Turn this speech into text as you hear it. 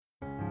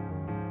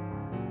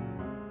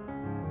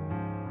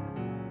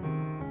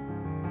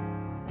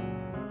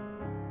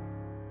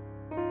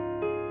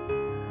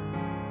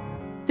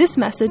This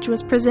message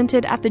was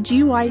presented at the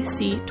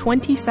GYC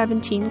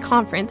 2017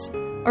 conference,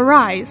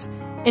 Arise,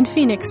 in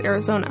Phoenix,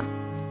 Arizona.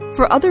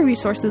 For other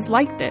resources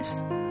like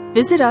this,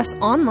 visit us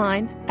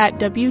online at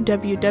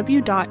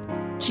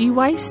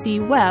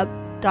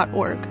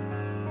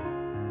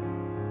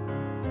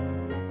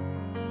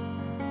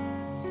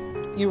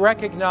www.gycweb.org. You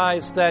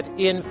recognize that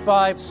in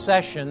 5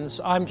 sessions,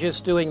 I'm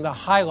just doing the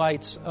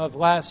highlights of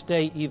last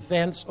day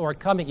events or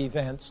coming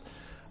events.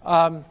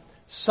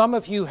 Some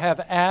of you have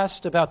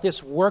asked about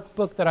this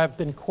workbook that I've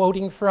been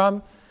quoting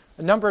from.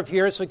 A number of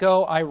years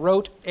ago, I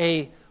wrote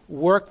a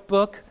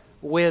workbook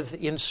with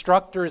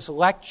instructors'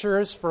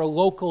 lectures for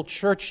local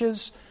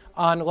churches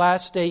on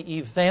last day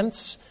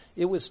events.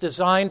 It was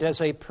designed as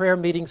a prayer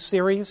meeting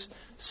series.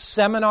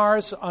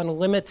 Seminars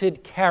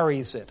Unlimited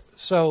carries it.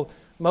 So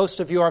most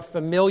of you are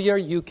familiar.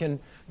 You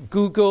can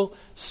Google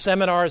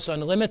Seminars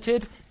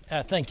Unlimited.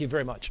 Thank you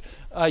very much.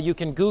 You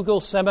can Google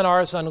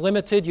Seminars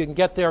Unlimited. You can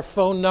get their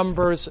phone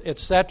numbers,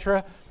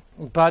 etc.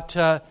 But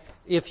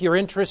if you're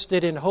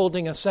interested in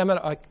holding a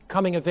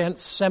coming event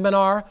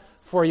seminar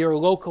for your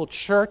local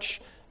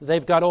church,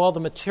 they've got all the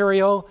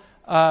material,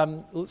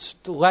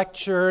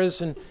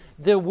 lectures, and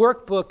the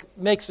workbook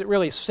makes it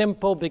really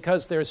simple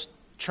because there's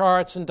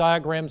charts and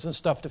diagrams and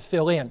stuff to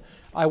fill in.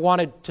 I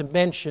wanted to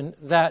mention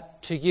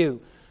that to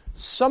you.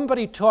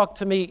 Somebody talked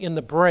to me in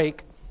the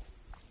break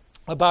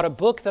about a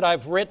book that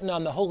I've written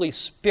on the Holy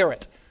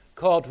Spirit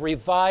called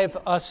Revive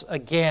Us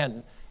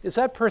Again. Is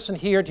that person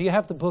here? Do you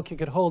have the book you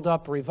could hold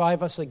up,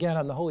 Revive Us Again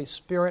on the Holy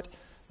Spirit?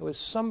 There was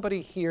somebody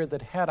here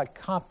that had a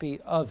copy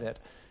of it.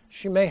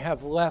 She may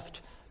have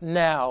left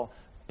now,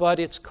 but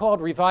it's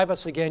called Revive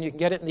Us Again. You can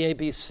get it in the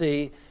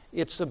ABC.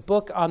 It's a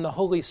book on the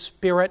Holy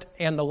Spirit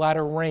and the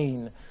latter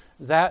rain.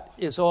 That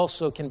is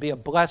also can be a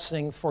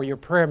blessing for your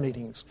prayer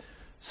meetings.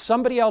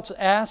 Somebody else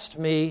asked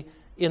me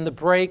in the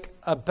break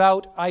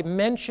about, I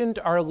mentioned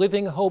our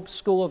Living Hope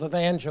School of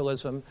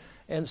Evangelism,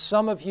 and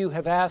some of you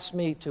have asked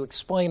me to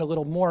explain a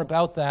little more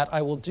about that.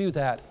 I will do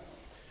that.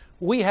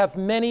 We have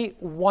many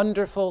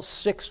wonderful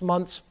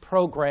 6-month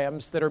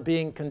programs that are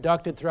being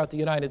conducted throughout the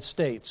United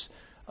States.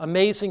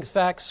 Amazing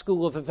Facts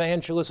School of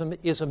Evangelism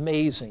is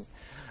amazing.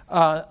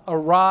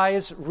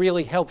 Arise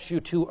really helps you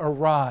to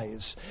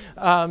arise.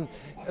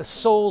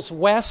 Souls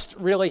West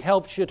really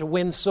helps you to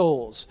win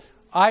souls.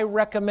 I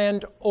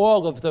recommend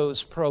all of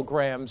those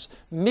programs.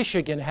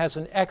 Michigan has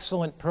an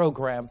excellent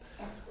program.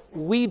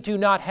 We do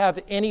not have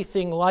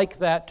anything like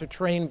that to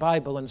train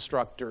Bible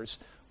instructors.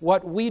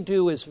 What we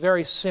do is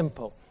very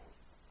simple.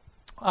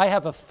 I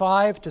have a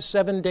 5 to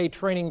 7 day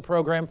training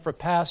program for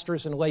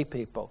pastors and lay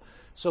people.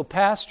 So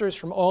pastors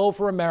from all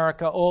over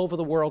America, all over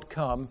the world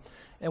come,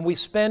 and we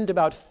spend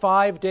about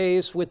 5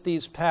 days with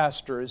these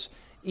pastors,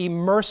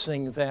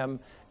 immersing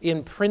them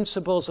in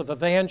principles of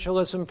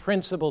evangelism,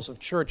 principles of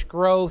church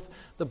growth,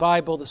 the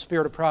Bible, the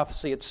spirit of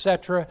prophecy,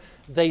 etc.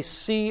 They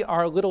see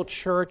our little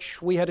church.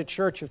 We had a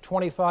church of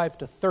 25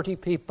 to 30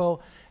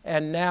 people,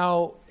 and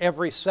now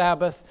every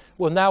Sabbath,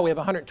 now we have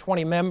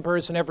 120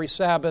 members, and every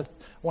Sabbath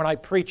when I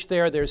preach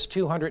there, there's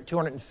 200,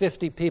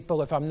 250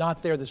 people. If I'm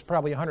not there, there's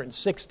probably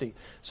 160.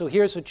 So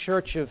here's a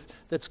church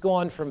that's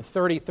gone from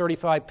 30,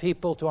 35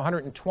 people to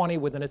 120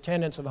 with an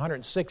attendance of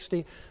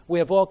 160. We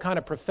have all kind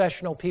of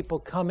professional people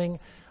coming.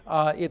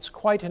 It's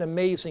quite an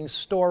amazing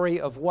story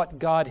of what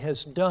God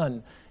has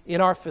done. In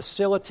our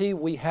facility,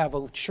 we have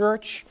a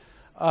church.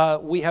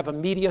 We have a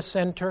media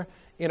center.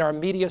 In our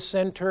media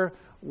center,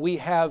 we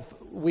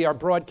are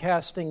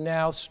broadcasting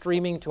now,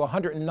 streaming to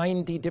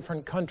 190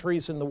 different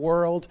countries in the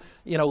world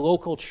in a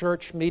local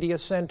church media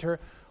center.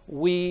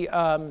 We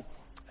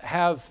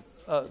have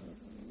a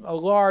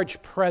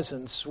large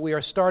presence. We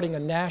are starting a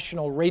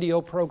national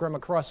radio program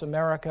across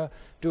America,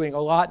 doing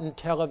a lot in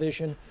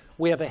television.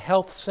 We have a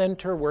health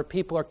center where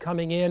people are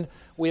coming in.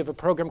 We have a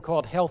program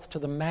called Health to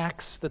the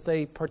Max that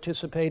they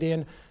participate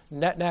in,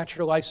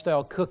 natural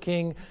lifestyle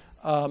cooking.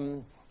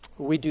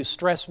 We do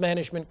stress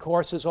management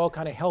courses, all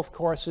kind of health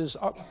courses,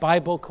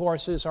 Bible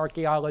courses,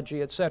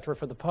 archaeology, etc.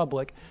 for the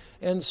public.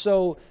 And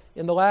so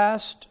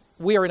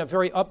we are in a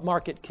very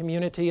upmarket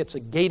community. It's a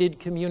gated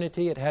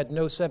community. It had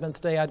no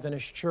Seventh-day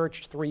Adventist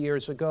church 3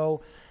 years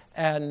ago.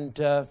 And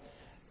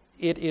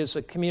it is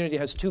a community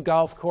that has 2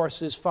 golf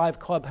courses, 5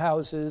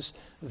 clubhouses,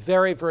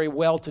 very, very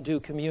well-to-do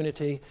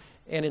community.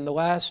 And in the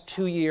last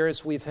 2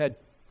 years, we've had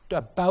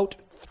about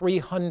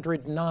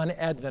 300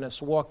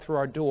 non-Adventists walk through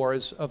our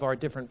doors of our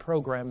different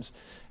programs.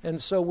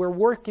 And so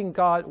we're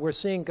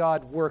seeing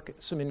God work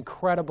some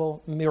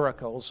incredible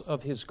miracles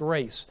of His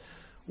grace.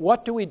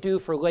 What do we do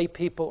for lay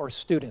people or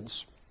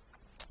students?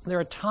 There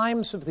are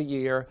times of the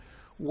year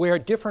where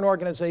different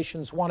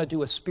organizations want to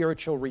do a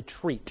spiritual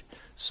retreat.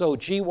 So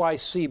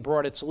GYC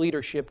brought its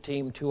leadership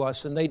team to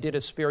us, and they did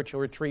a spiritual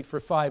retreat for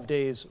 5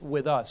 days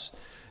with us.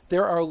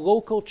 There are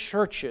local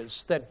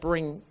churches that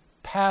bring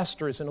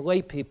pastors and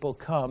lay people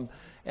come,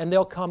 and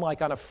they'll come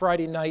like on a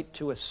Friday night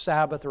to a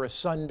Sabbath or a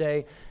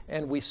Sunday,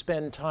 and we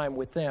spend time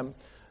with them.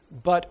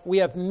 But we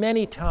have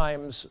many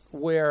times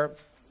where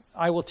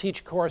I will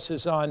teach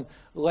courses on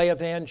lay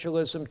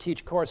evangelism,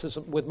 teach courses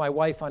with my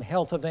wife on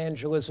health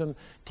evangelism,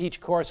 teach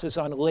courses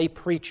on lay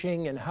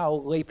preaching and how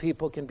lay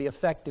people can be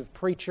effective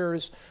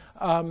preachers.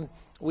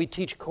 We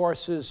teach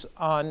courses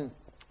on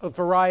a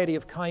variety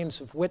of kinds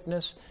of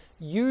witness.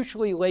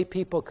 Usually lay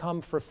people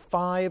come for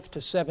 5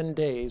 to 7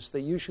 days.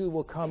 They usually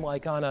will come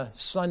like on a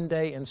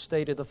Sunday and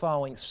stay to the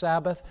following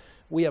Sabbath.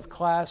 We have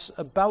class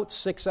about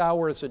 6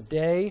 hours a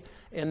day,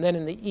 and then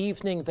in the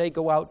evening they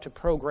go out to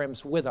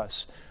programs with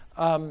us.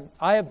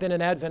 I have been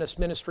in Adventist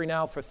ministry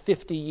now for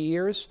 50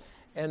 years,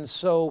 and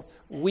so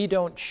we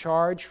don't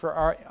charge for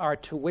our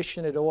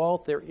tuition at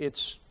all.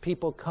 It's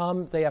people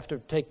come, they have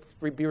to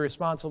be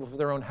responsible for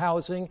their own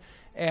housing,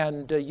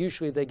 and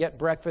usually they get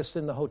breakfast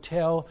in the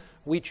hotel.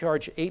 We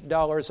charge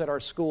 $8 at our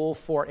school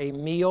for a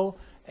meal,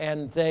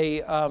 and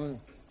they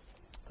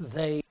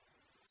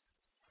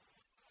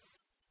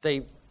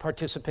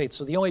participate.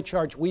 So the only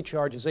charge we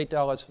charge is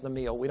 $8 for the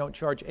meal. We don't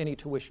charge any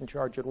tuition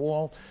charge at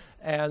all.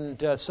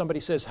 And somebody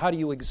says, how do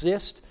you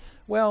exist?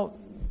 Well,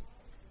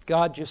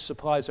 God just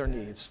supplies our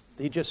needs.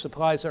 He just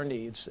supplies our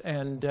needs.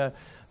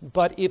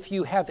 But if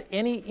you have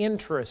any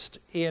interest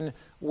in,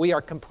 we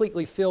are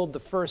completely filled the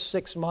first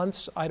 6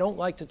 months, I don't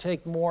like to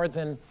take more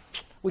than,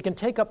 we can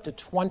take up to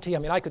 20. I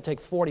mean, I could take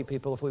 40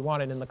 people if we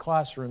wanted in the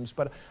classrooms,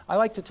 but I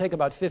like to take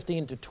about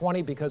 15 to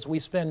 20 because we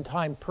spend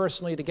time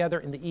personally together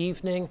in the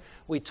evening.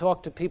 We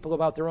talk to people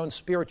about their own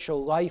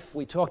spiritual life.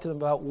 We talk to them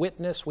about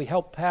witness. We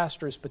help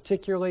pastors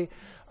particularly.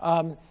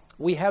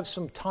 We have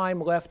some time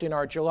left in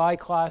our July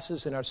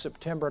classes, in our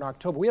September and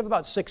October. We have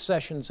about 6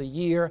 sessions a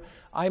year.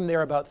 I'm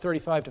there about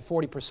 35 to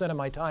 40% of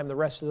my time. The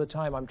rest of the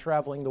time I'm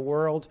traveling the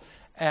world,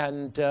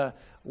 and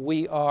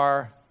we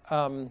are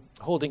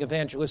holding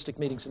evangelistic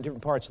meetings in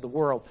different parts of the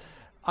world.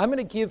 I'm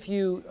going to give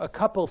you a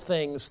couple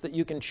things that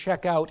you can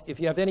check out if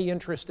you have any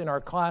interest in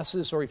our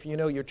classes or if you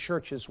know your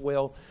churches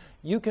will.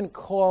 You can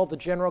call the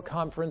General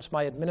Conference,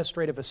 my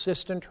administrative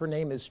assistant. Her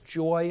name is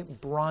Joy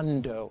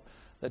Brondo.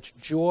 That's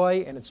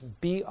Joy, and it's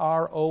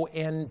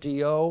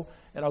Brondo,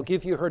 and I'll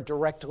give you her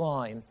direct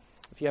line.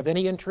 If you have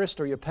any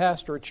interest, or your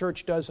pastor or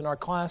church does in our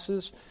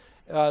classes,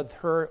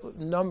 her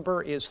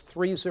number is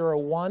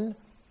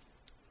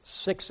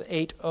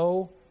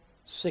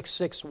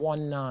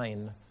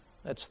 301-680-6619.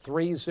 That's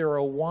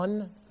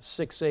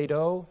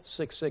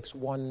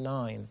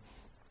 301-680-6619.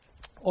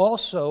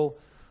 Also,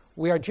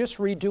 we are just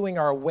redoing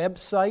our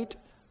website,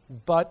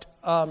 but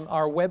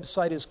our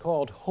website is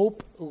called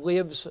Hope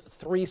Lives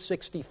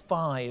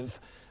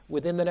 365.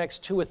 Within the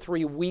next 2 or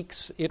 3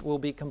 weeks, it will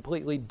be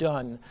completely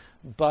done.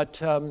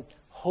 But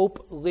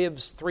Hope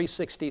Lives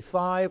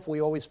 365,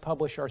 we always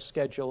publish our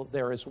schedule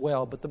there as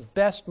well. But the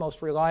best,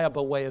 most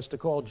reliable way is to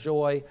call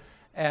Joy.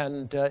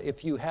 And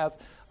if you have,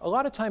 a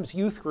lot of times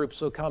youth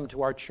groups will come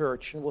to our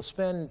church, and we'll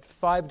spend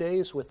 5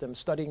 days with them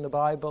studying the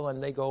Bible,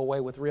 and they go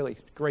away with really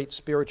great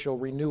spiritual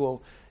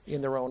renewal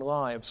in their own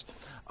lives.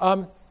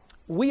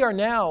 We are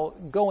now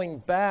going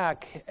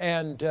back,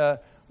 and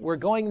we're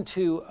going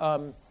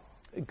to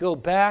go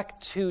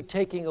back to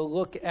taking a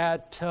look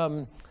at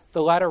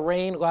the latter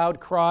rain, loud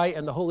cry,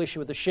 and the whole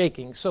issue of the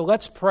shaking. So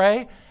let's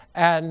pray,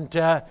 and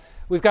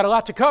we've got a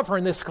lot to cover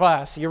in this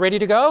class. You ready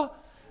to go?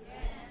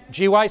 Yes.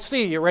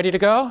 GYC, you ready to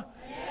go?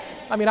 Yes.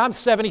 I mean, I'm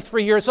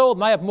 73 years old,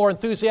 and I have more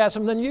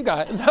enthusiasm than you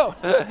got. No.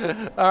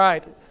 All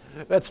right.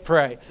 Let's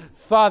pray.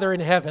 Father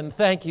in heaven,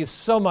 thank you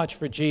so much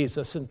for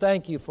Jesus, and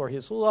thank you for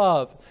his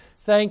love.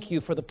 Thank you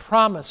for the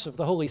promise of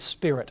the Holy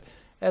Spirit.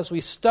 As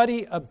we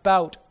study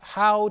about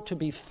how to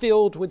be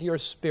filled with your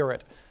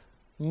Spirit,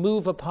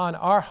 move upon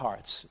our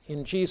hearts.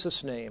 In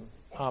Jesus' name,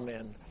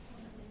 amen.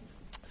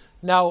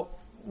 Now,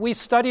 we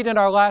studied in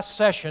our last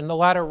session the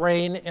latter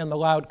rain and the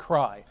loud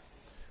cry.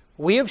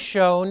 We have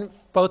shown,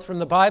 both from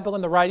the Bible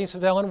and the writings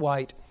of Ellen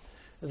White,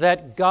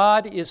 that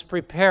God is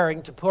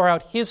preparing to pour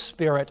out his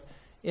Spirit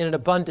in an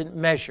abundant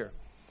measure.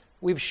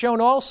 We've shown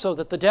also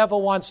that the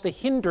devil wants to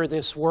hinder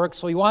this work,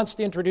 so he wants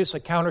to introduce a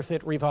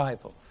counterfeit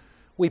revival.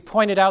 We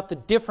pointed out the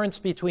difference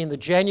between the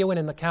genuine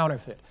and the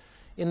counterfeit.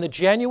 In the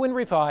genuine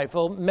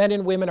revival, men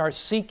and women are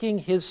seeking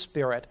his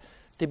Spirit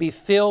to be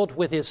filled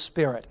with his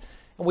Spirit.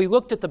 And we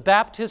looked at the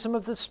baptism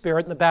of the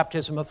Spirit and the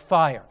baptism of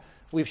fire.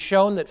 We've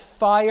shown that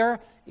fire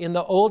in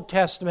the Old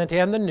Testament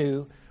and the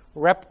New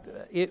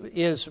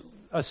is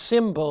a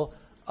symbol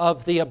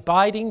of the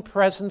abiding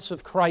presence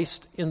of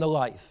Christ in the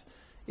life.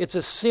 It's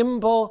a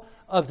symbol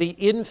of the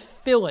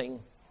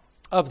infilling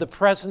of the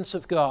presence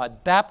of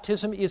God.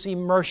 Baptism is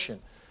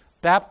immersion.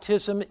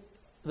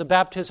 The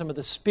baptism of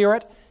the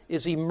Spirit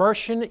is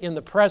immersion in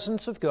the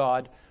presence of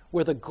God,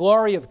 where the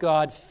glory of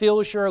God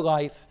fills your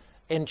life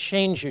and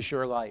changes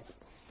your life.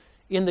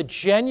 In the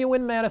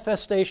genuine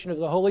manifestation of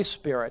the Holy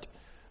Spirit,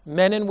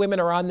 men and women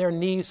are on their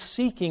knees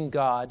seeking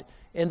God,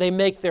 and they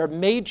make their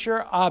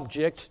major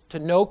object to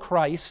know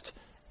Christ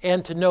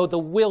and to know the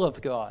will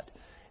of God.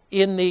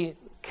 In the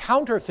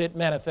counterfeit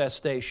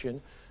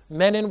manifestation,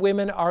 men and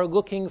women are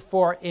looking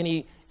for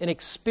an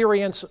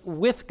experience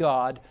with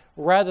God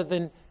rather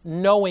than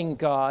knowing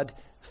God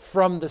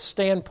from the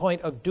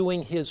standpoint of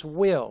doing his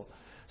will.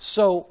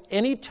 So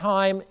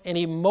anytime an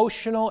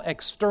emotional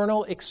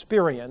external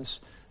experience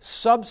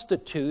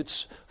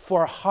substitutes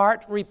for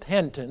heart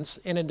repentance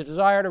and a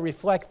desire to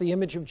reflect the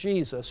image of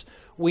Jesus,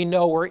 we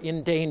know we're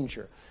in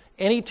danger.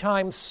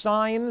 Anytime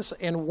signs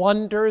and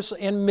wonders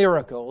and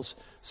miracles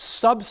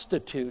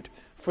substitute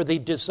for the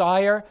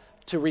desire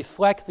to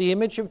reflect the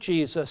image of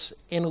Jesus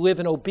and live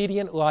an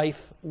obedient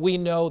life, we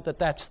know that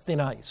that's thin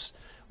ice.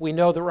 We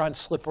know that we're on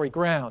slippery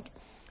ground.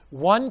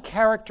 One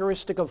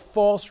characteristic of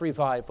false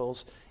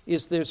revivals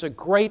is there's a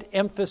great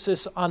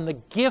emphasis on the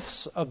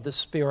gifts of the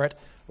Spirit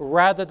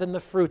rather than the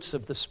fruits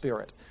of the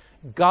Spirit.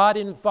 God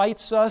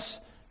invites us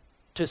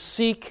to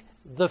seek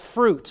the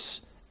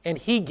fruits, and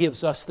He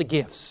gives us the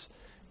gifts.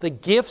 The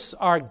gifts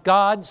are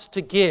God's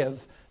to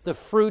give. The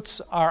fruits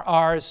are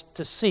ours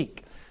to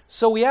seek.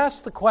 So we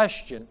ask the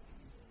question,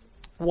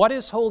 what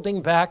is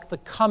holding back the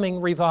coming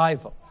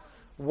revival?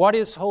 What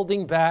is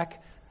holding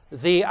back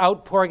the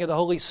outpouring of the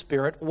Holy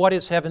Spirit? What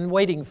is heaven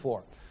waiting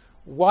for?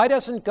 Why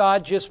doesn't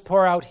God just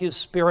pour out His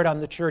Spirit on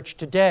the church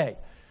today?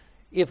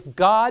 If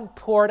God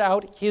poured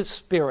out His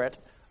Spirit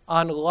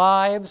on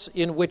lives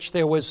in which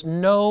there was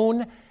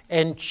known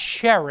and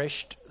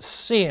cherished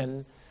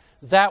sin,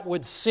 that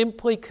would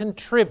simply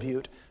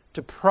contribute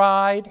to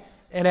pride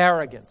and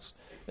arrogance.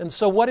 And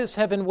so what is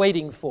heaven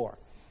waiting for?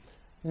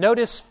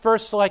 Notice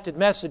First Selected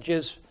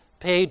Messages,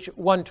 page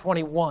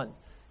 121.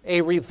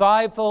 A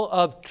revival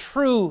of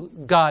true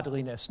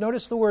godliness.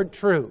 Notice the word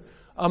true.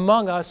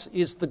 Among us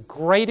is the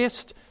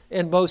greatest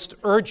and most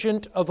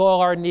urgent of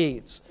all our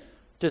needs.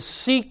 To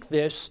seek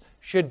this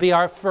should be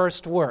our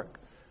first work.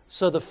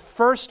 So the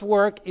first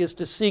work is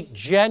to seek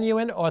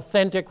genuine,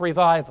 authentic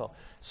revival.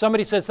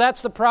 Somebody says,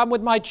 that's the problem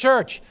with my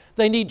church.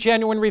 They need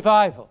genuine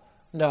revival.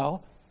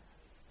 No,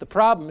 the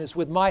problem is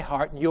with my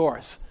heart and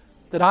yours,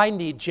 that I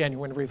need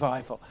genuine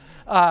revival.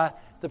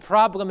 The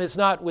problem is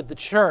not with the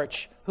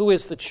church. Who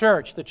is the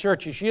church? The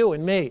church is you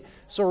and me.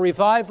 So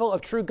revival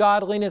of true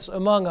godliness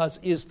among us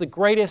is the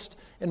greatest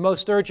and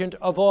most urgent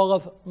of all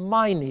of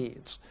my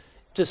needs.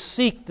 To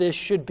seek this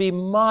should be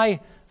my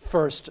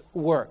first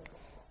work.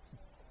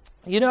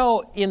 You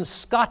know, in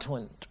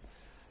Scotland,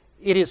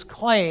 it is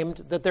claimed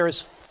that there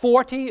is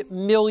 40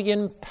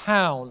 million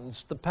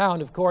pounds. The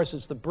pound, of course,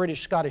 is the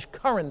British-Scottish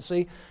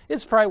currency.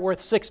 It's probably worth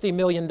 $60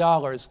 million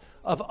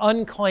of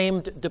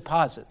unclaimed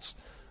deposits.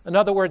 In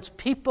other words,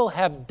 people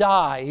have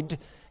died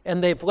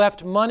and they've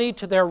left money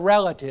to their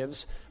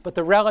relatives, but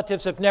the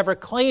relatives have never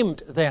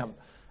claimed them.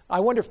 I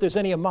wonder if there's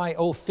any of my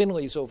old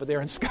Finleys over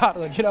there in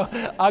Scotland. You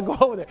know, I'll go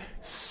over there.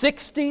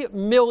 $60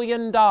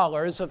 million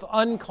of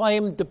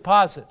unclaimed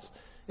deposits.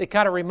 It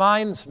kind of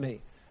reminds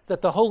me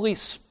that the Holy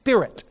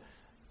Spirit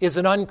is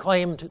an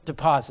unclaimed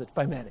deposit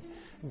by many.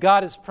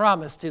 God has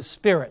promised His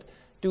Spirit.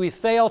 Do we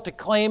fail to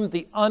claim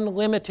the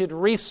unlimited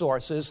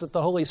resources that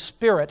the Holy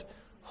Spirit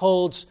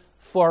holds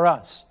for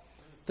us?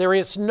 There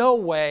is no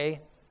way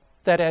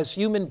that as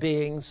human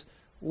beings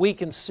we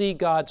can see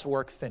God's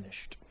work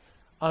finished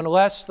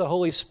unless the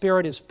Holy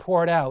Spirit is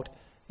poured out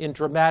in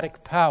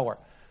dramatic power.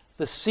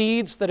 The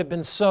seeds that have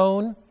been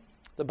sown,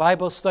 the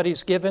Bible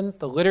studies given,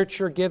 the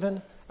literature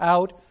given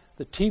out,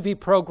 the TV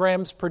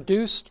programs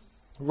produced,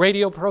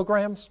 radio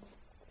programs,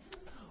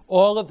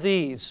 all of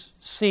these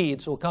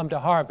seeds will come to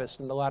harvest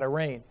in the latter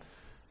rain.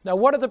 Now,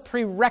 what are the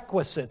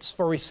prerequisites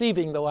for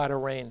receiving the latter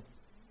rain?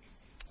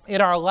 In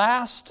our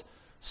last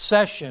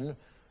session,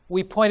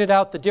 we pointed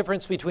out the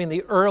difference between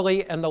the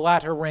early and the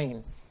latter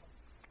rain.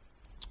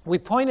 We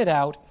pointed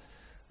out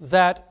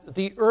that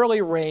the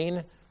early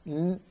rain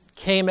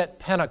came at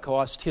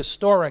Pentecost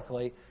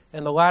historically,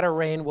 and the latter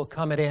rain will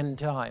come at end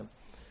time.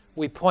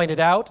 We pointed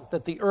out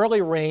that the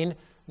early rain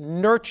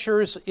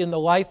nurtures in the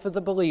life of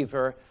the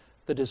believer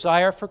the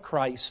desire for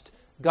Christ.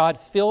 God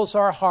fills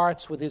our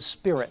hearts with His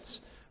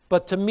spirits.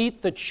 But to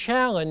meet the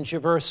challenge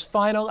of Earth's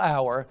final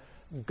hour,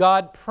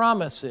 God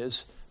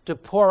promises to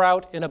pour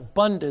out an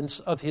abundance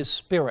of His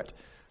Spirit.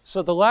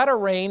 So the latter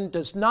rain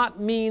does not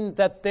mean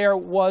that there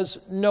was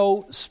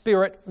no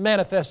Spirit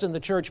manifest in the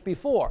church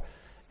before.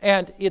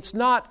 And it's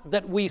not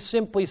that we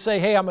simply say,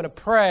 hey, I'm going to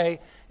pray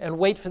and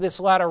wait for this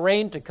latter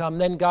rain to come,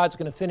 then God's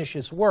going to finish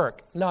His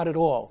work. Not at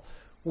all.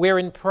 We're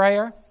in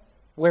prayer.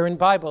 We're in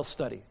Bible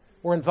study.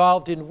 We're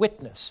involved in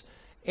witness.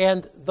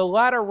 And the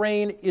latter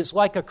rain is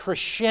like a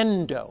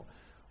crescendo.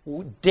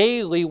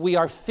 Daily we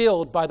are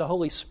filled by the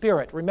Holy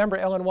Spirit. Remember,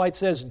 Ellen White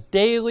says,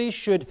 daily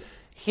should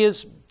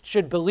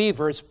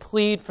believers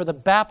plead for the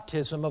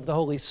baptism of the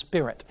Holy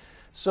Spirit.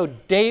 So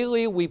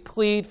daily we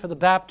plead for the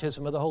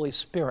baptism of the Holy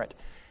Spirit.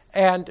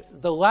 And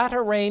the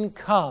latter rain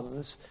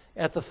comes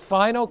at the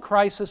final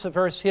crisis of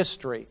Earth's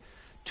history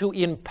to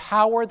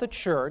empower the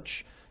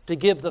church to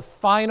give the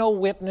final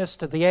witness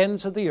to the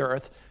ends of the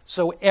earth,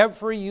 so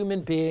every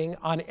human being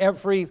on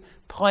every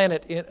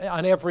planet,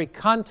 on every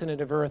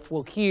continent of earth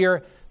will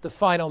hear the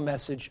final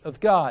message of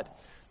God.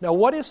 Now,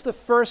 what is the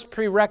first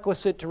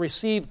prerequisite to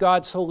receive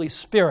God's Holy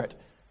Spirit?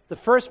 The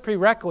first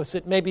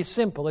prerequisite may be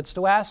simple. It's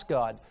to ask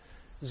God.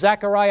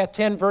 Zechariah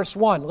 10, verse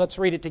 1. Let's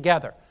read it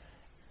together.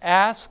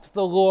 Ask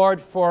the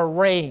Lord for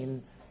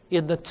rain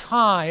in the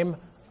time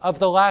of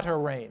the latter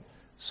rain.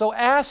 So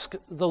ask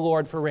the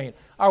Lord for rain.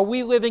 Are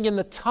we living in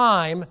the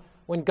time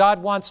when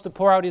God wants to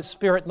pour out His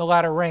Spirit in the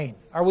latter rain?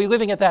 Are we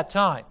living at that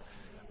time?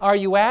 Are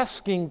you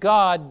asking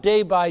God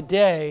day by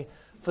day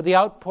for the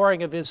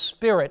outpouring of His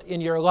Spirit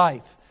in your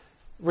life?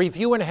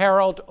 Review and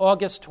Herald,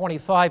 August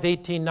 25,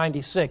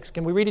 1896.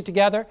 Can we read it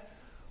together?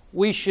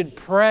 We should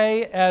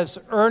pray as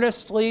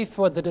earnestly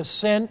for the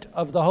descent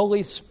of the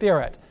Holy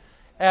Spirit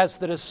as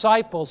the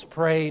disciples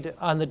prayed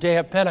on the day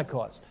of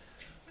Pentecost.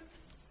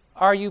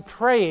 Are you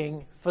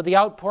praying for the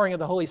outpouring of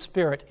the Holy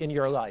Spirit in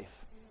your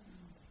life?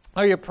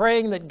 Are you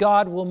praying that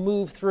God will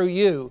move through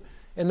you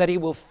and that He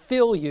will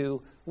fill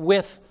you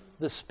with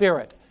the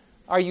Spirit?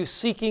 Are you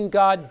seeking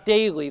God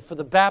daily for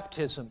the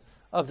baptism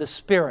of the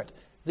Spirit,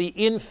 the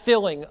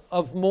infilling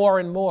of more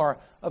and more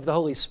of the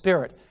Holy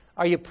Spirit?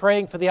 Are you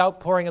praying for the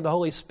outpouring of the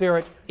Holy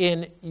Spirit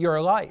in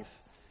your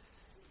life?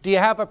 Do you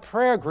have a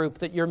prayer group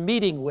that you're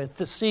meeting with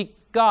to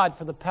seek God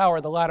for the power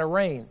of the latter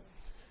rain?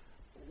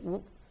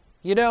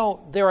 You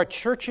know, there are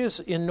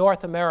churches in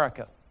North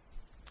America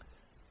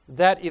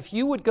that if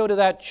you would go to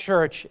that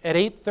church at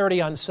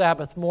 8:30 on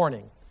Sabbath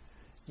morning,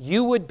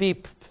 you would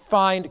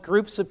find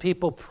groups of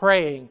people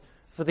praying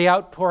for the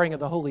outpouring of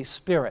the Holy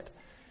Spirit.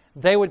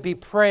 They would be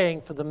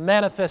praying for the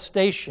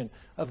manifestation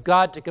of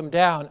God to come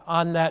down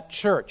on that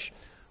church.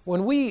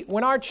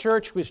 When our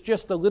church was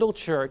just a little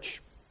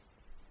church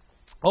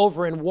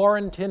over in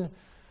Warrenton,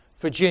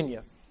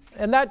 Virginia,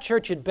 and that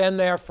church had been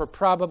there for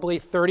probably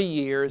 30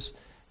 years,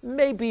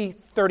 maybe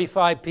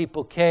 35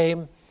 people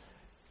came,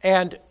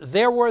 and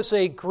there was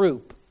a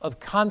group of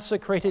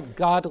consecrated,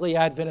 godly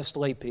Adventist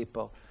lay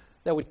people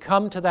that would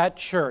come to that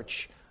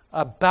church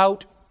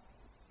about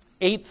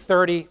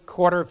 8:30,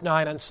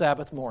 8:45 on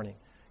Sabbath morning.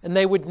 And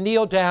they would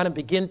kneel down and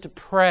begin to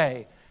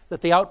pray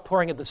that the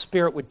outpouring of the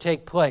Spirit would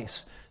take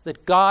place,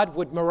 that God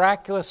would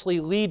miraculously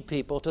lead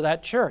people to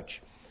that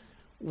church.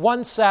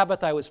 One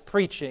Sabbath I was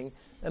preaching,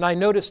 and I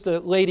noticed a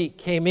lady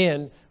came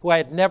in who I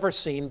had never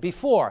seen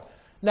before.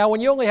 Now,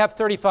 when you only have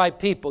 35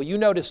 people, you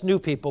notice new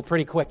people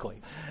pretty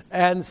quickly.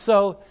 And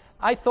so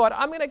I thought,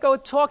 I'm going to go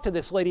talk to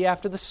this lady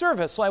after the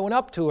service. So I went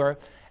up to her.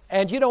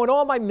 And, you know, in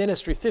all my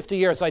ministry, 50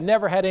 years, I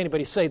never had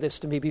anybody say this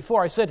to me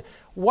before. I said,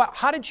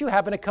 how did you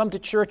happen to come to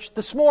church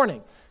this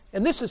morning?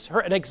 And this is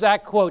an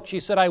exact quote. She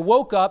said, I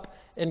woke up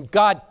and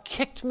God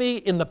kicked me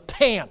in the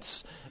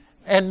pants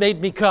and made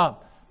me come.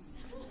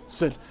 I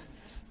said,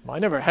 I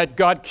never had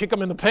God kick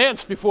him in the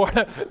pants before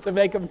to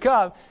make him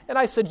come. And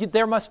I said,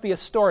 there must be a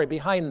story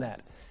behind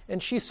that.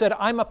 And she said,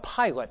 I'm a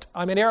pilot.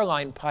 I'm an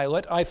airline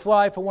pilot. I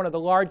fly for one of the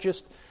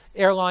largest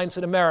airlines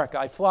in America.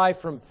 I fly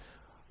from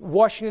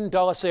Washington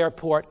Dulles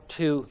Airport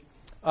to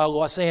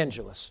Los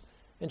Angeles.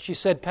 And she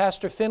said,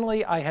 Pastor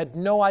Finley, I had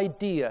no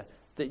idea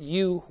that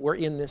you were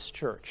in this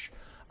church.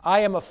 I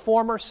am a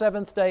former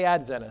Seventh-day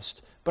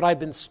Adventist, but I've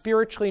been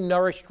spiritually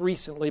nourished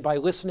recently by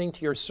listening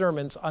to your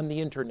sermons on the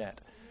internet.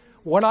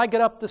 When I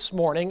got up this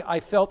morning,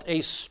 I felt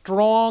a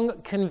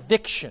strong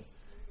conviction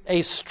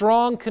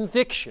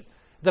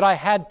that I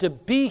had to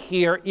be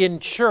here in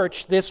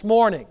church this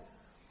morning.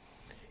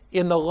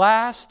 In the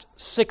last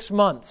 6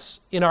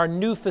 months in our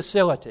new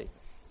facility,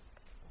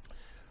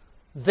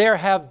 there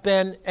have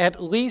been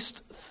at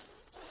least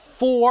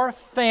 4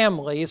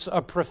 families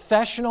of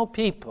professional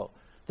people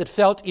that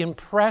felt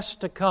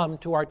impressed to come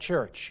to our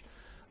church.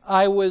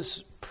 I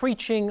was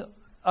preaching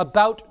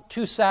about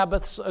 2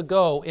 Sabbaths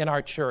ago in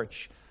our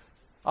church.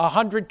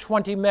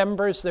 120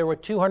 members, there were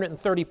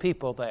 230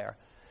 people there.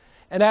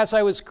 And as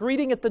I was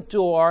greeting at the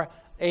door,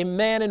 a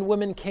man and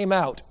woman came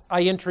out.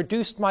 I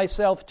introduced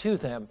myself to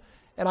them,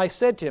 and I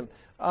said to him,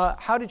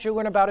 how did you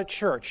learn about a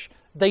church?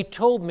 They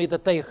told me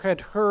that they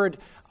had heard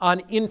on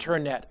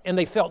internet, and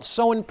they felt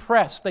so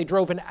impressed. They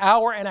drove an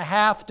hour and a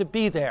half to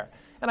be there.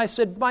 And I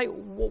said,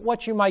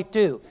 what you might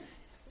do?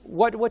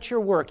 What's your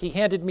work? He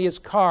handed me his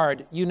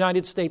card,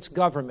 United States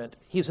government.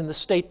 He's in the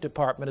State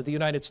Department of the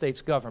United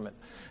States government.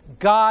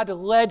 God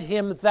led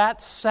him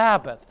that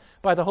Sabbath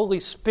by the Holy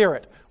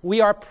Spirit. We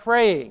are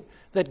praying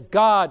that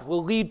God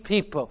will lead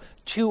people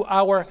to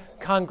our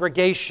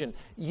congregation.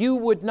 You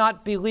would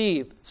not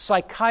believe,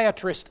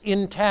 psychiatrist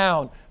in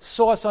town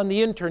saw us on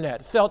the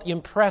internet, felt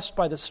impressed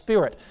by the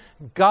Spirit.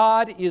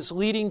 God is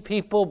leading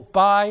people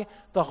by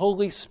the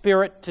Holy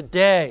Spirit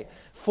today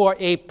for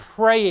a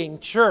praying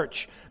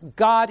church.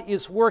 God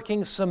is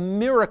working some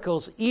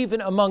miracles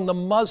even among the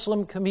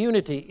Muslim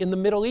community in the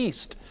Middle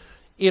East.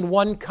 In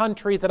one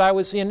country that I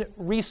was in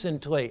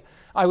recently,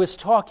 I was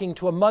talking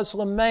to a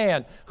Muslim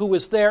man who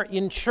was there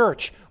in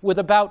church with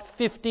about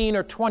 15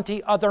 or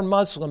 20 other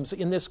Muslims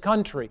in this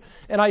country.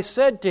 And I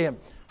said to him,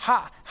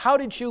 how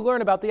did you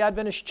learn about the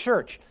Adventist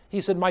church?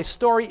 He said, my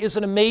story is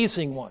an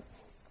amazing one.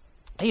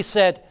 He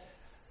said,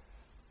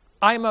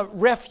 I'm a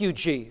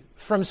refugee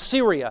from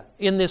Syria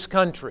in this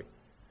country.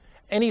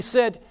 And he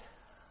said,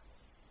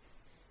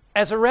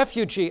 as a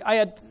refugee, I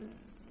had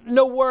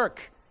no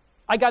work.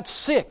 I got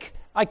sick.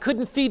 I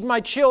couldn't feed my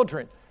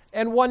children.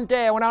 And one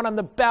day I went out on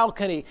the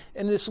balcony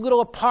in this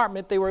little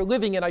apartment they were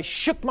living in. I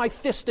shook my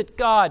fist at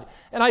God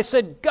and I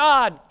said,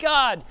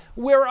 God,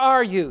 where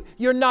are you?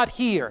 You're not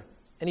here.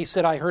 And he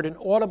said, I heard an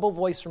audible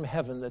voice from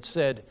heaven that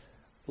said,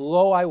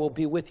 Lo, I will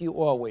be with you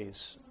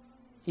always,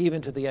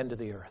 even to the end of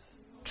the earth.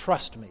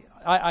 Trust me.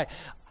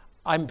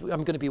 I'm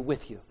going to be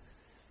with you.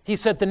 He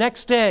said the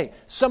next day,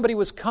 somebody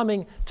was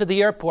coming to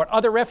the airport,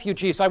 other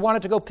refugees. I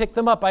wanted to go pick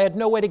them up. I had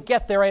no way to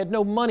get there. I had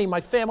no money.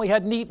 My family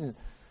hadn't eaten.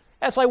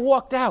 As I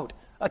walked out,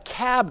 a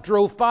cab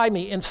drove by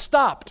me and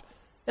stopped.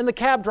 And the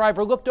cab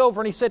driver looked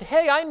over and he said,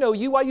 Hey, I know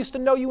you. I used to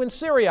know you in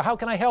Syria. How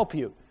can I help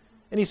you?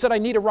 And he said, I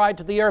need a ride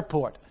to the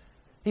airport.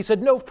 He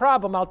said, no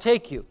problem. I'll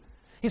take you.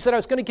 He said, I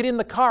was going to get in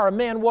the car. A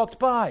man walked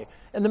by,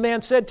 and the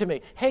man said to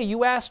me, Hey,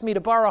 you asked me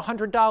to borrow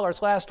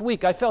 $100 last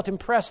week. I felt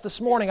impressed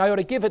this morning. I ought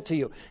to give it to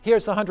you.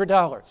 Here's the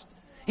 $100.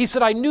 He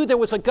said, I knew there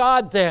was a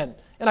God then,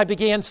 and I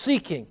began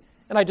seeking,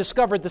 and I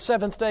discovered the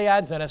Seventh-day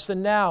Adventists,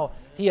 and now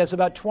he has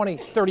about 20,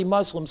 30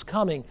 Muslims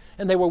coming,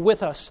 and they were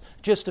with us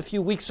just a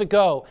few weeks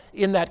ago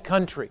in that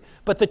country.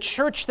 But the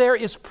church there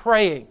is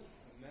praying.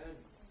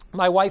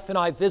 My wife and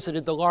I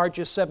visited the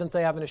largest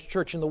Seventh-day Adventist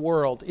church in the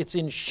world. It's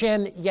in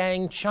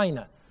Shenyang,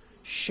 China.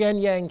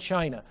 Shenyang,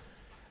 China.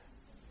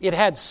 It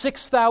had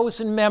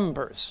 6,000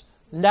 members.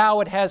 Now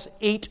it has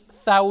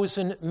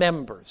 8,000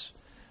 members.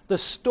 The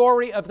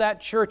story of that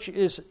church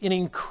is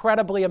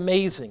incredibly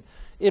amazing.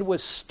 It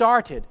was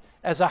started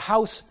as a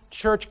house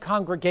church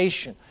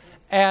congregation,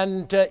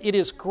 and it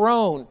has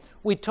grown.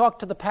 We talked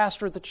to the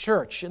pastor of the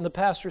church, and the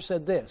pastor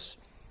said this.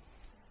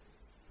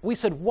 We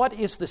said, what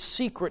is the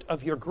secret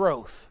of your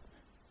growth?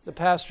 The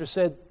pastor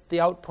said,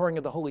 the outpouring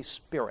of the Holy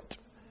Spirit.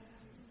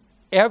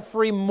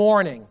 Every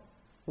morning,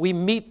 we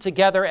meet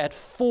together at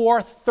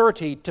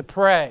 4:30 to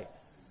pray.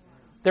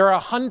 There are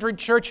 100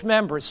 church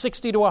members,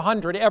 60 to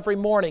 100 every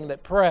morning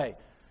that pray.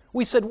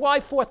 We said, why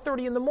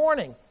 4:30 in the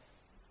morning?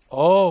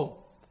 Oh,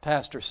 the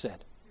pastor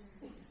said,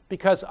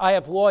 because I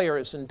have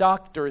lawyers and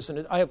doctors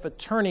and I have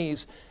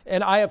attorneys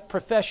and I have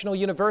professional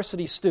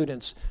university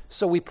students.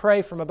 So we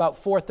pray from about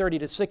 4:30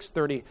 to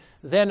 6:30.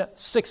 Then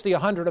 60,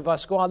 100 of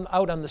us go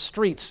out on the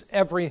streets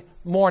every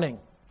morning.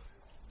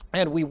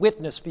 And we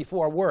witness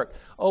before work.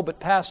 Oh, but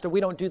Pastor, we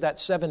don't do that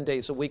 7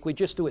 days a week. We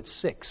just do it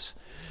 6.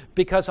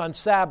 Because on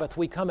Sabbath,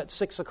 we come at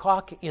 6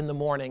 o'clock in the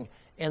morning,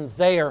 and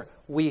there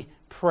we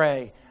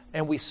pray,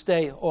 and we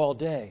stay all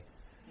day.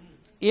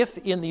 If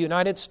in the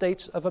United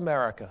States of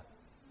America,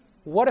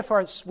 what if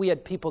we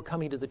had people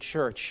coming to the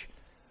church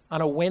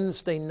on a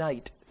Wednesday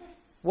night?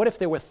 What if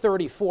there were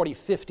 30, 40,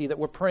 50 that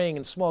were praying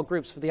in small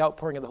groups for the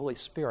outpouring of the Holy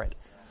Spirit?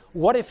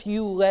 What if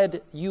you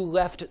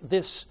left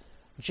this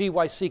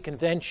GYC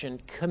convention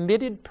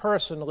committed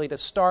personally to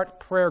start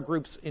prayer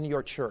groups in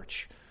your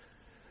church?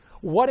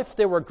 What if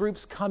there were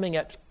groups coming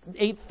at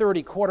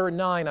 8:30,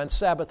 8:45 on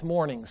Sabbath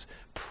mornings,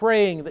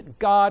 praying that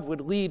God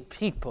would lead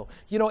people?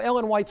 You know,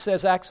 Ellen White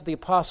says, Acts of the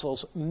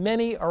Apostles,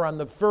 many are on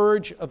the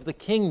verge of the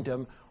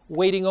kingdom,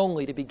 waiting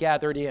only to be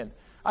gathered in.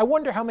 I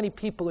wonder how many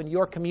people in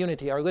your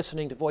community are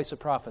listening to Voice of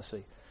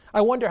Prophecy. I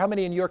wonder how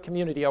many in your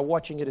community are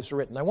watching It Is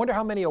Written. I wonder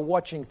how many are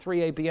watching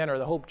 3ABN or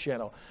the Hope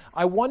Channel.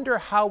 I wonder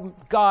how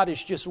God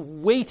is just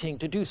waiting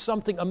to do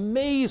something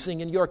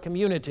amazing in your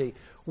community.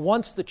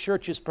 Once the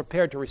church is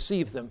prepared to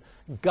receive them,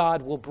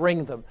 God will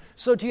bring them.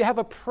 So do you have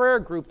a prayer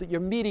group that you're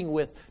meeting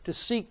with to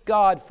seek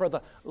God for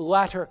the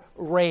latter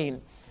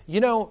rain?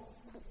 You know,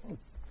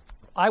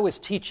 I was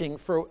teaching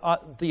for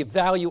the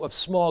value of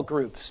small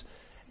groups.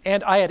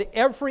 And I had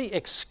every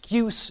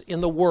excuse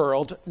in the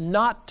world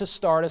not to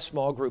start a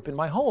small group in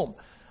my home.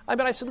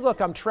 I said,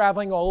 look, I'm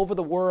traveling all over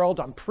the world.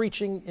 I'm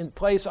preaching in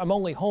place. I'm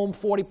only home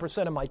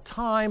 40% of my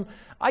time.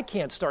 I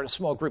can't start a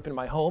small group in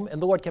my home.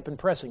 And the Lord kept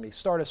impressing me,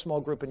 start a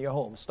small group in your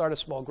home. Start a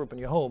small group in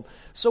your home.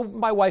 So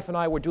my wife and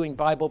I were doing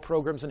Bible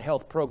programs and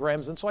health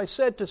programs. And so I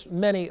said to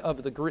many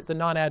of the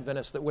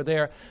non-Adventists that were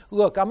there,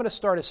 look, I'm going to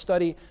start a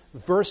study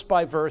verse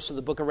by verse of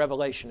the book of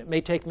Revelation. It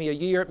may take me a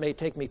year. It may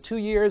take me 2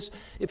 years.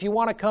 If you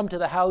want to come to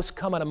the house,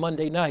 come on a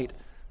Monday night.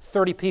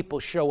 30 people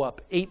show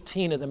up,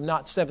 18 of them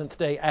not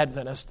Seventh-day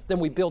Adventists. Then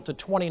we built to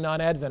 20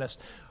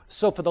 non-Adventists.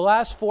 So for the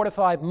last 4 to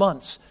 5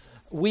 months,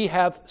 we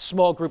have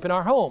small group in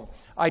our home.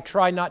 I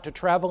try not to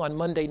travel on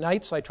Monday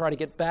nights. I try to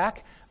get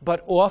back.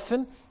 But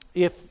often,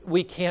 if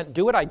we can't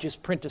do it, I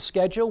just print a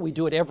schedule. We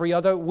do it every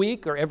other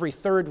week or every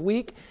third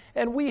week.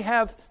 And we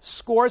have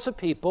scores of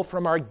people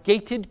from our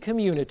gated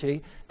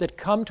community that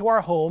come to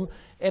our home.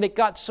 And it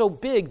got so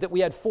big that we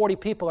had 40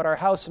 people at our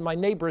house, and my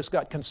neighbors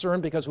got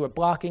concerned because we were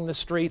blocking the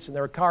streets and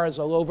there were cars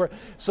all over.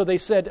 So they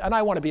said, and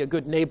I want to be a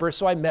good neighbor,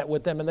 so I met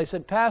with them. And they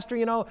said, Pastor,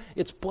 you know,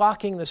 it's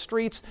blocking the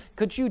streets.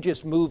 Could you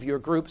just move your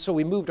group? So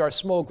we moved our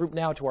small group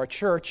now to our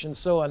church. And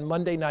so on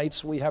Monday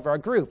nights, we have our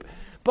group.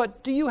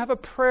 But do you have a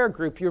prayer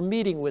group you're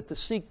meeting with to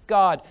seek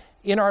God?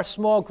 In our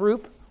small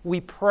group,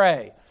 we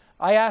pray.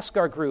 I ask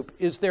our group,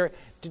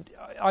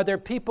 are there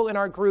people in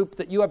our group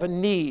that you have a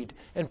need?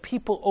 And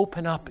people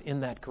open up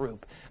in that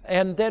group.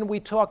 And then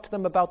we talk to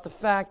them about the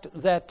fact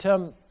that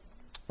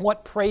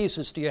what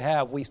praises do you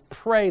have? We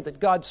pray that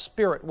God's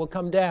Spirit will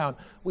come down.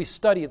 We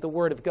study the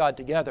Word of God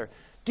together.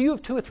 Do you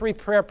have 2 or 3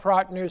 prayer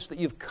partners that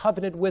you've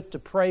covenanted with to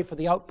pray for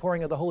the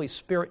outpouring of the Holy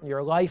Spirit in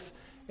your life,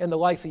 in the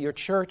life of your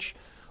church?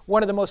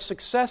 One of the most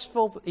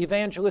successful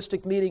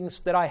evangelistic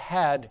meetings that I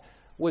had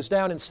was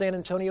down in San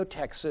Antonio,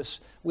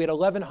 Texas. We had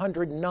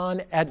 1,100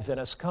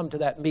 non-Adventists come to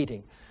that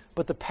meeting.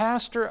 But the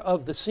pastor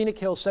of the Scenic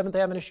Hills Seventh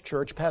Adventist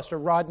Church, Pastor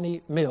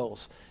Rodney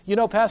Mills, you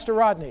know Pastor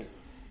Rodney?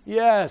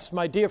 Yes,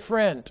 my dear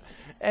friend.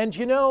 And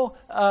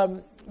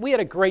we had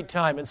a great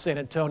time in San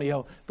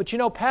Antonio. But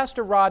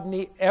Pastor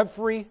Rodney,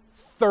 every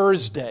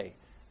Thursday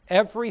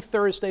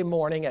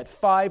morning at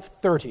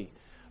 5:30,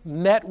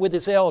 met with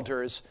his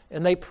elders,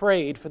 and they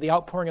prayed for the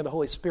outpouring of the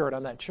Holy Spirit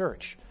on that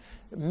church.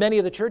 Many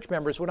of the church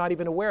members were not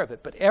even aware of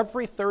it, but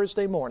every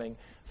Thursday morning,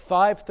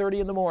 5:30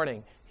 in the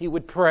morning, he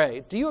would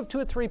pray. Do you have 2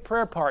 or 3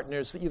 prayer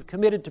partners that you've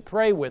committed to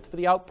pray with for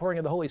the outpouring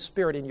of the Holy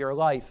Spirit in your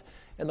life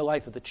and the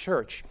life of the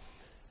church?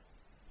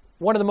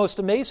 One of the most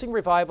amazing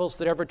revivals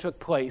that ever took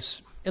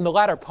place, in the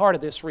latter part of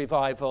this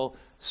revival,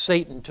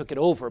 Satan took it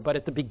over. But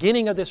at the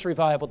beginning of this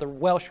revival, the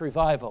Welsh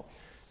revival,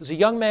 there was a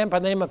young man by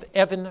the name of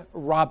Evan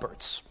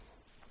Roberts.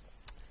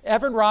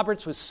 Evan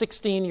Roberts was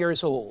 16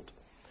 years old.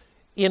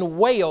 In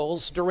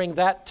Wales, during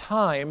that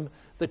time,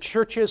 the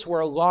churches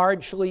were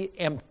largely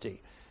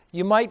empty.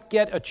 You might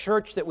get a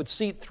church that would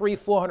seat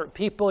 300-400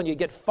 people, and you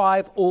get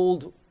 5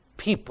 old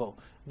people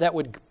that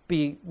would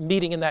be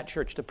meeting in that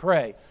church to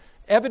pray.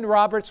 Evan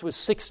Roberts was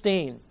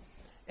 16,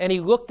 and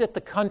he looked at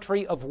the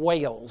country of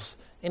Wales,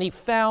 and he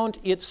found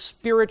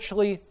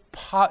spiritual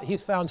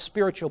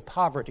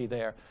poverty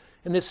there.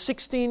 And this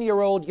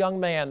 16-year-old young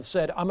man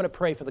said, I'm going to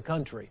pray for the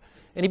country.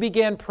 And he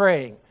began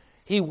praying.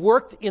 He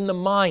worked in the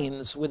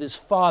mines with his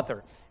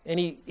father, and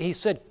he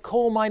said,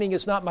 coal mining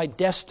is not my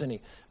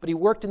destiny, but he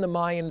worked in the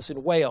mines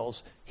in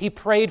Wales. He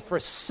prayed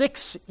for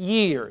 6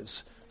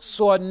 years,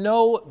 saw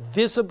no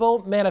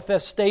visible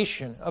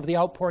manifestation of the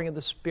outpouring of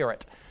the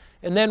Spirit.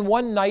 And then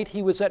one night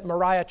he was at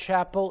Moriah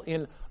Chapel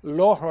in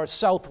Lahore,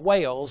 South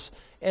Wales,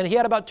 and he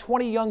had about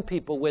 20 young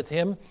people with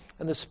him,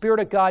 and the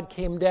Spirit of God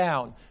came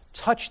down,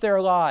 touched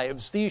their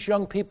lives. These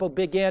young people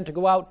began to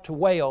go out to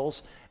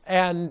Wales,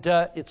 and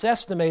it's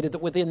estimated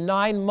that within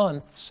 9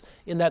 months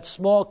in that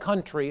small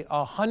country,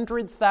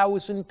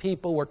 100,000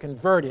 people were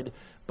converted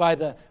by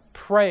the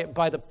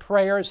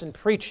prayers and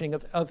preaching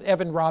of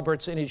Evan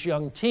Roberts and his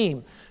young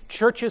team.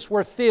 Churches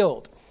were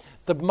filled.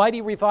 The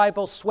mighty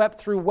revival swept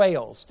through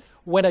Wales.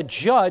 When a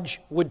judge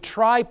would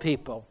try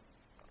people,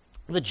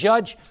 the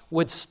judge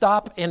would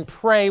stop and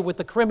pray with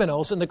the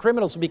criminals, and the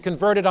criminals would be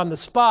converted on the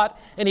spot,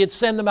 and he'd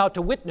send them out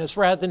to witness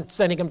rather than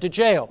sending them to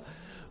jail.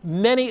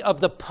 Many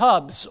of the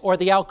pubs or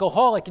the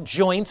alcoholic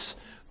joints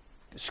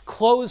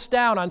closed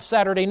down on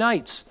Saturday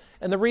nights.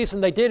 And the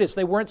reason they did is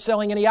they weren't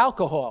selling any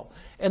alcohol.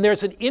 And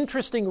there's an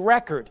interesting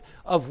record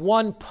of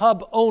one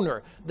pub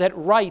owner that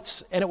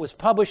writes, and it was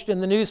published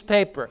in the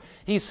newspaper.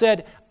 He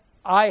said,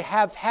 I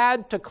have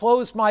had to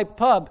close my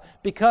pub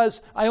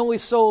because I only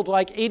sold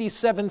like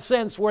 87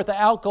 cents worth of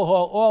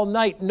alcohol all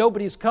night.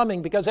 Nobody's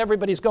coming because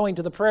everybody's going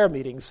to the prayer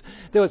meetings.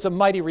 There was a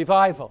mighty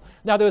revival.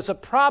 Now, there was a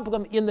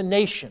problem in the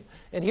nation,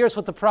 and here's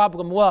what the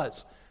problem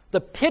was.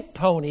 The pit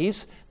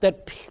ponies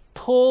that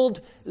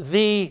pulled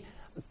the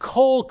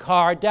coal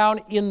car down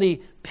in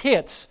the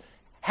pits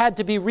had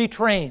to be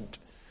retrained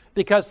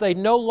because they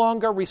no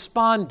longer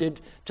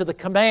responded to the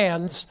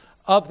commands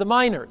of the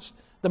miners.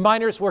 The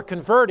miners were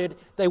converted.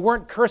 They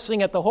weren't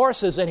cursing at the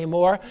horses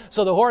anymore,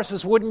 so the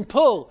horses wouldn't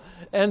pull.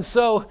 And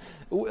so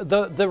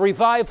the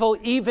revival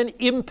even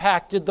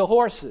impacted the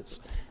horses.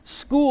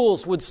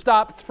 Schools would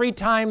stop 3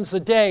 times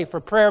a day for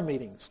prayer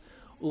meetings,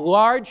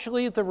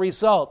 largely the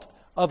result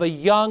of a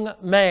young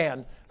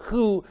man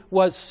who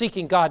was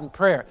seeking God in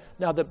prayer.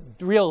 Now, the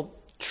real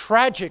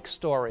tragic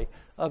story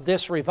of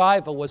this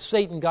revival was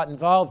Satan got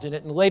involved in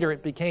it, and later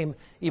it became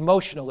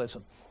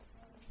emotionalism.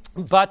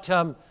 But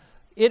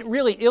it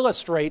really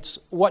illustrates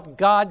what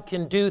God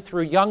can do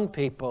through young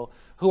people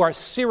who are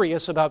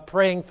serious about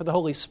praying for the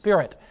Holy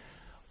Spirit.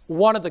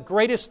 One of the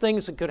greatest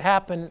things that could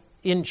happen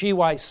in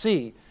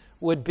GYC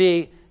would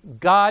be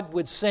God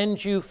would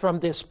send you from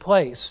this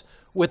place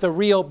with a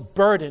real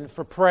burden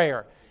for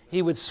prayer.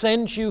 He would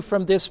send you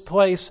from this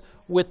place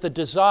with the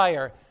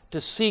desire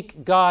to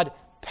seek God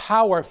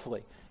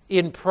powerfully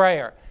in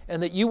prayer,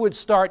 and that you would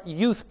start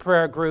youth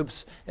prayer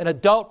groups and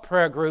adult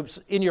prayer groups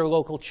in your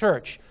local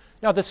church.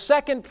 Now, the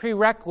second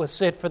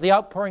prerequisite for the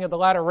outpouring of the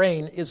latter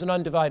rain is an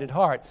undivided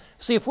heart.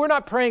 See, if we're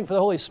not praying for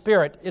the Holy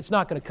Spirit, it's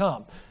not going to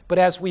come. But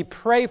as we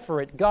pray for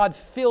it, God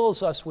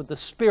fills us with the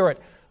Spirit,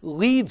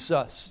 leads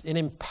us and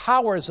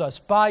empowers us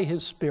by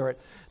His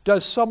Spirit,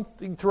 does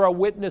something through our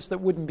witness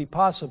that wouldn't be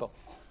possible.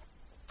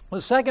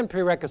 The second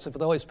prerequisite for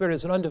the Holy Spirit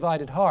is an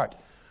undivided heart.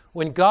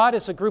 When God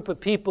is a group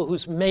of people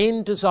whose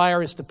main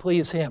desire is to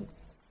please Him,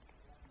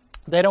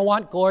 they don't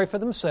want glory for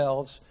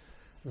themselves.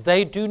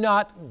 They do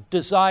not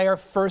desire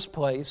first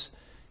place.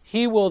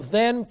 He will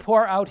then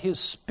pour out His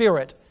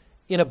Spirit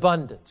in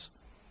abundance.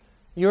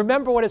 You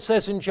remember what it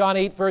says in John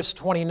 8, verse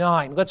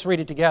 29. Let's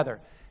read it together.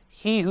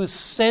 He who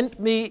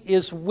sent me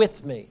is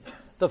with me.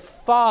 The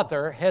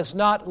Father has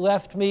not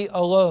left me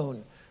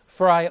alone,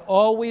 for I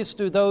always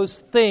do those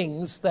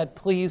things that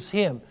please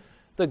Him.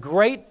 The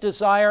great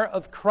desire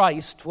of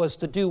Christ was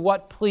to do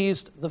what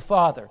pleased the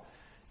Father.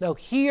 Now,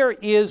 here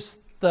is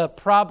the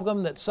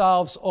problem that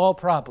solves all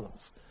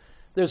problems.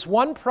 There's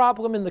one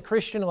problem in the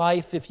Christian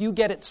life. If you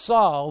get it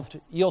solved,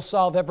 you'll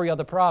solve every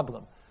other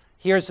problem.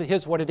 Here's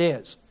what it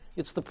is.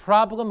 It's the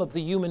problem of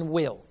the human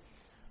will.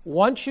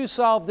 Once you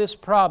solve this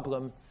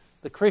problem,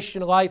 the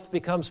Christian life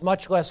becomes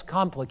much less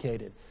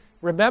complicated.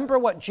 Remember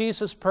what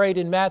Jesus prayed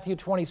in Matthew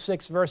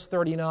 26, verse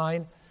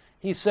 39?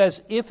 He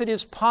says, if it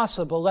is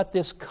possible, let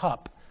this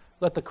cup,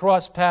 let the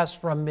cross pass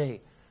from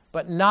me.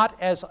 But not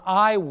as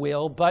I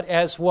will, but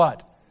as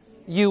what?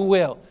 You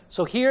will.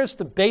 So here's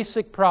the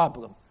basic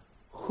problem.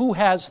 Who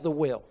has the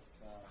will?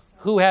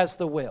 Who has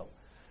the will?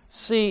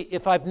 See,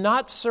 if I've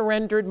not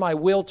surrendered my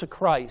will to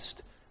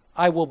Christ,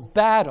 I will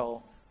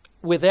battle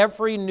with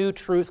every new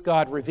truth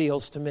God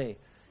reveals to me.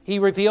 He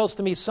reveals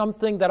to me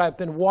something that I've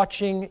been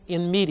watching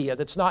in media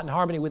that's not in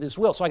harmony with His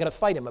will, so I got to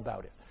fight Him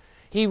about it.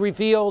 He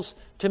reveals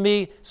to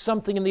me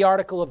something in the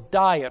article of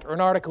diet or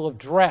an article of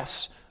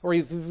dress, or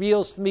He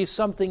reveals to me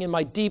something in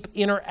my deep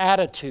inner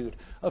attitude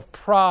of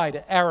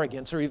pride,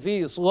 arrogance, or He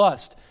reveals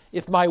lust.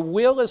 If my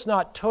will is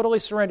not totally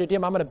surrendered to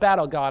Him, I'm going to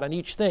battle God on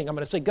each thing. I'm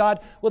going to say, God,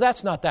 well,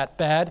 that's not that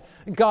bad.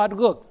 God,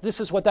 look, this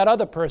is what that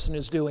other person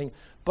is doing.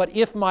 But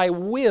if my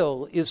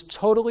will is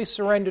totally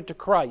surrendered to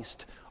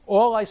Christ,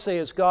 all I say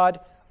is, God,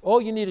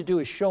 all you need to do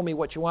is show me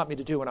what you want me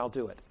to do, and I'll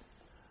do it.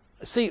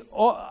 See,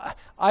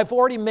 I've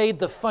already made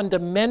the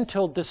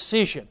fundamental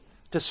decision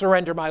to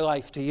surrender my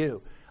life to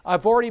you.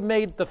 I've already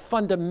made the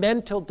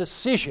fundamental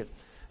decision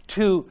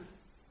to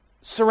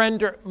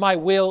surrender my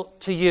will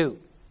to you.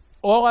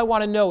 All I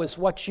want to know is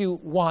what you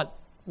want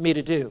me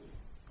to do.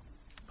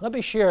 Let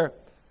me share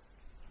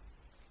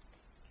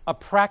a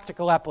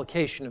practical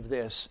application of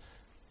this.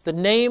 The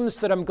names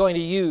that I'm going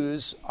to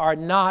use are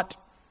not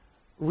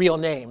real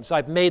names.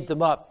 I've made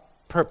them up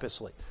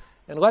purposely.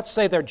 And let's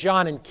say they're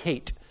John and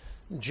Kate.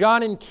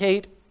 John and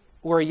Kate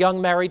were a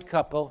young married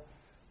couple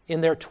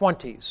in their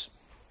 20s.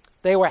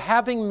 They were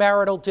having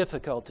marital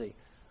difficulty,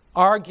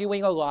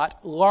 arguing a lot,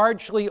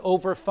 largely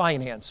over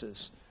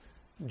finances.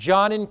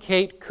 John and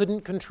Kate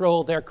couldn't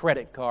control their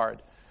credit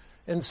card.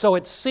 And so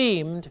it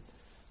seemed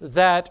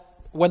that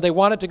when they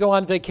wanted to go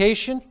on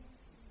vacation,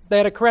 they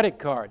had a credit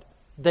card.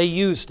 They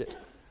used it.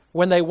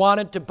 When they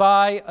wanted to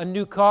buy a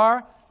new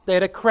car, they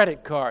had a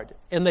credit card,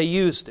 and they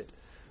used it.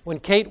 When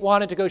Kate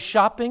wanted to go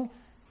shopping,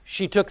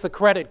 she took the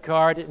credit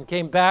card and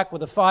came back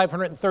with a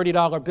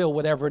 $530 bill,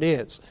 whatever it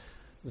is.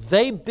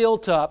 They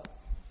built up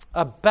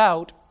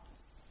about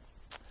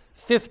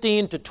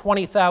 $15,000 to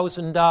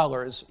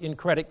 $20,000 in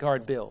credit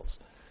card bills.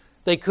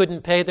 They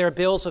couldn't pay their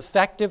bills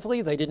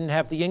effectively. They didn't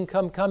have the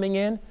income coming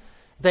in.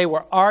 They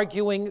were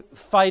arguing,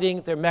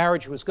 fighting. Their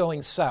marriage was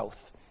going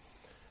south.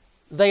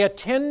 They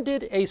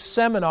attended a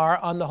seminar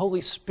on the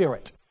Holy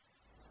Spirit.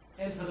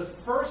 And for the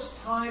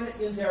first time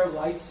in their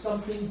life,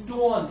 something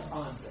dawned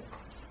on them.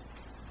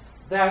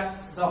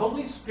 That the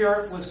Holy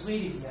Spirit was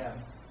leading them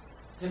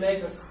to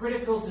make a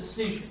critical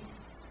decision.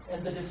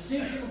 And the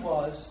decision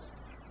was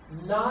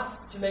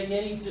not to make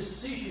any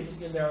decision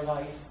in their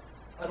life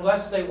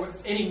unless they were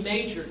any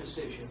major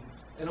decision,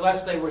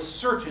 unless they were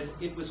certain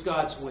it was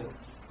God's will.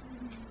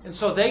 And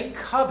so they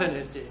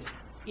covenanted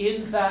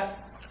in that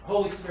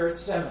Holy Spirit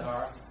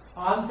seminar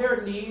on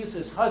their knees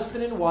as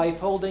husband and wife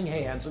holding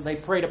hands, and they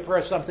prayed a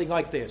prayer something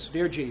like this: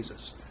 Dear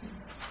Jesus,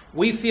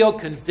 we feel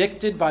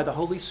convicted by the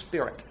Holy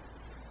Spirit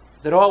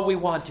that all we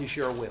want is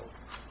your will.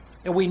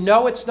 And we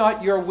know it's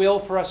not your will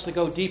for us to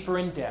go deeper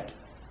in debt.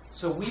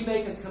 So we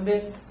make a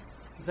commitment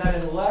that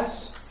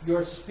unless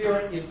your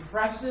Spirit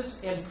impresses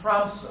and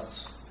prompts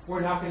us,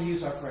 we're not going to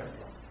use our credit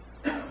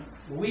card.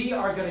 We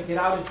are going to get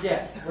out of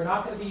debt. We're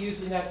not going to be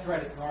using that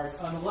credit card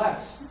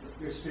unless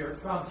your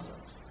Spirit prompts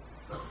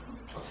us.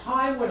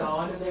 Time went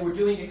on, and they were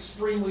doing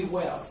extremely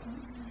well.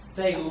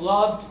 They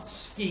loved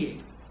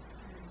skiing.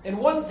 And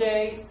one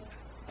day,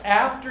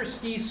 after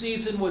ski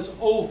season was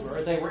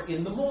over, they were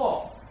in the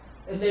mall.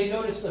 And they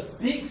noticed a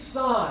big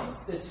sign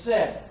that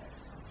said,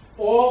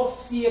 all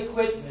ski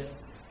equipment,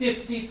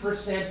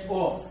 50%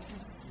 off.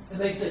 And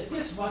they said,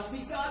 this must be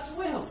God's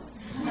will.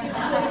 It's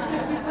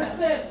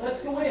 50%.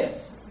 Let's go in.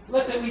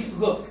 Let's at least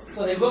look.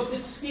 So they looked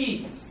at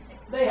skis.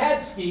 They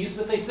had skis,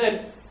 but they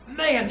said,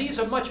 man, these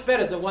are much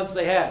better than the ones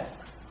they had.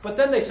 But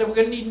then they said, we're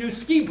going to need new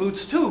ski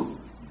boots too.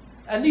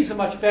 And these are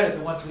much better than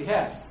the ones we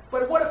had.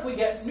 But what if we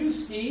get new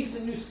skis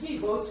and new ski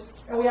boots,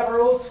 and we have our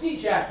old ski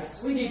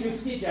jackets? We need new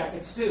ski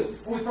jackets too.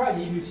 And we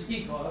probably need new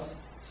ski cloths.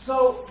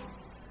 So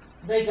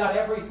they got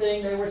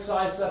everything. They were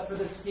sized up for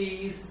the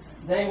skis.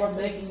 They were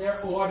making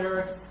their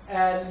order.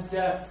 And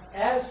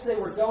as they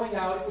were going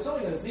out, it was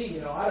only going to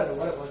be, I don't know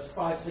what it was,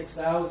 $5,000,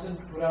 $6,000,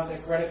 put on their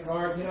credit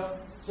card,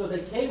 So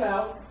they came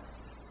out.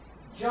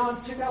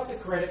 John took out the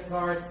credit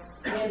card,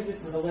 handed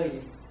it to the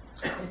lady.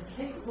 And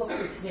Kate looked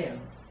at him,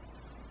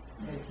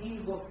 and he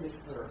looked at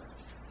her.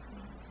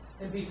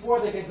 And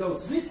before they could go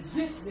zit,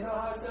 zit, you know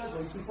how it does,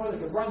 or before they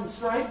could run the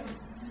stripe,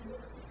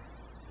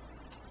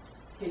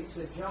 Kate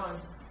said, John,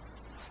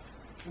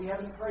 we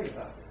haven't prayed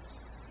about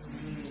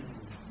this.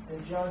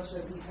 And John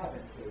said, we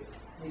haven't, Kate.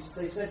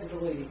 They said to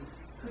the lady,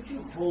 could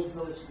you hold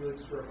those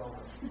goods for a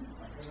moment?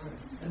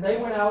 And they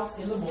went out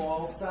in the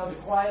mall, found a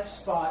quiet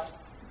spot,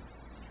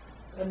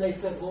 and they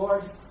said,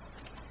 Lord,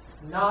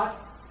 not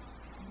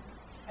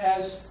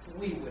as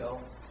we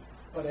will,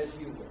 but as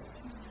you will.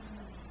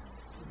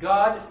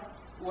 God,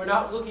 we're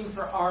not looking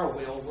for our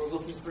will, we're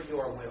looking for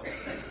your will.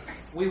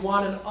 We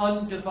want an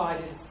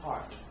undivided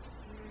heart.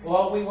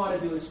 All we want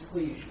to do is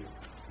please you.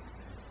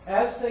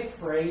 As they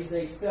prayed,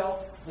 they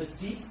felt the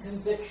deep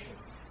conviction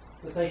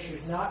that they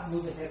should not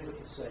move ahead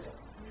with the sale.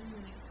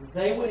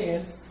 They went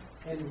in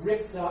and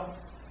ripped up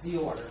the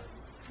order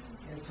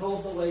and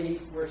told the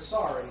lady, we're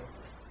sorry.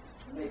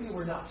 Maybe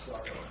we're not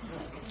sorry,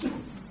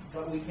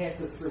 but we can't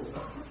go through with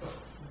it.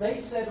 They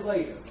said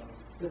later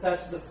that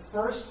that's the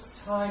first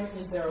time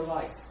in their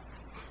life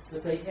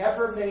that they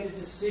ever made a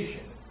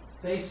decision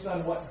based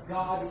on what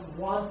God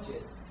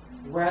wanted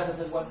rather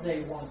than what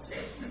they wanted.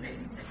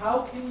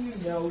 How can you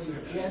know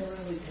you're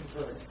genuinely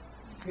converted?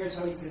 Here's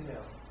how you can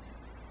know.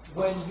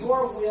 When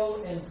your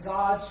will and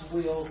God's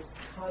will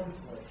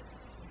conflict,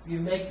 you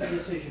make the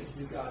decision to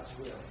do God's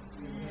will.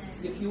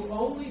 If you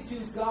only do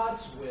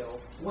God's will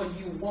when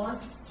you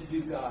want to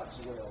do God's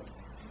will,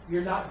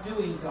 you're not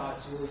doing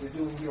God's will, you're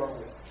doing your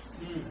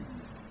will.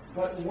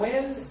 But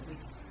when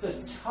the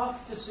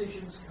tough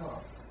decisions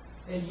come,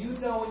 and you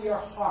know in your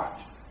heart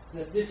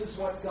that this is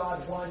what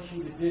God wants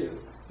you to do,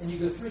 and you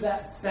go through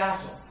that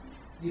battle,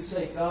 you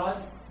say,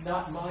 God,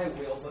 not my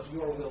will, but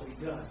your will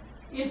be done.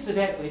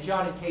 Incidentally,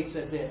 John and Kate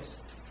said this.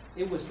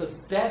 It was the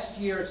best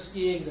year of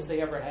skiing that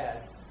they ever had.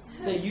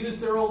 They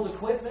used their old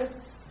equipment.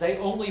 They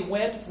only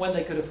went when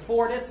they could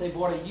afford it. They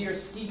bought a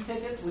year's ski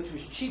ticket, which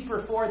was cheaper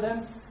for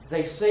them.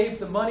 They saved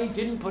the money,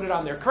 didn't put it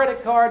on their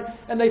credit card,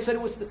 and they said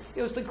it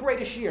was the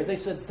greatest year. They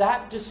said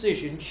that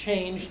decision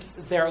changed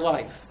their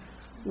life.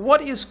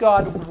 What is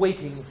God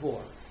waiting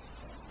for?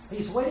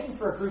 He's waiting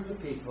for a group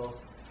of people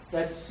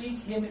that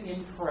seek him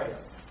in prayer.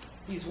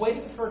 He's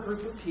waiting for a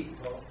group of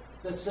people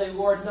that say,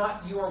 Lord,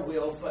 not your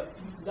will, but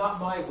not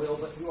my will,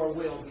 but your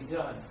will be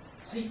done.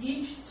 See,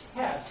 each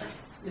test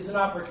is an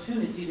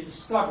opportunity to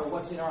discover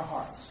what's in our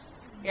hearts.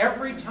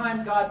 Every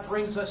time God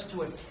brings us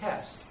to a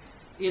test,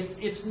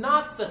 it's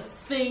not the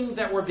thing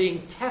that we're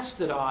being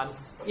tested on,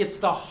 it's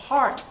the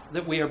heart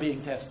that we are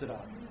being tested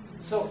on.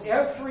 So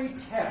every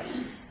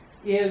test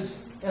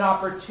is an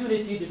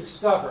opportunity to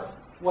discover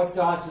what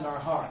God's in our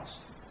hearts.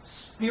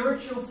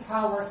 Spiritual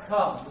power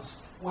comes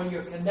when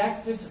you're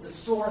connected to the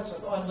source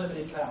of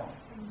unlimited power.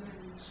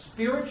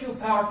 Spiritual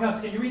power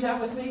comes. Can you read that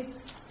with me?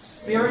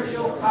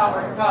 Spiritual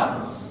power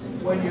comes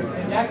when you're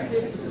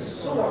connected to the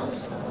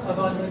source of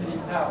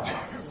unlimited power.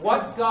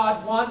 What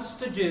God wants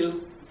to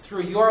do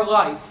through your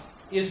life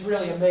is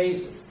really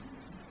amazing.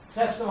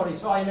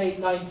 Testimonies, volume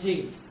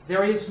 8:19.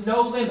 There is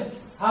no limit.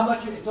 How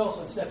much? It's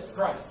also in Steps of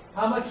Christ.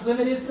 How much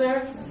limit is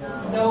there?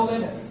 No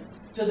limit.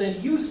 To the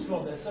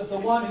usefulness of the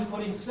one who,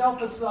 putting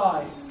self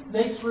aside,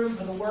 makes room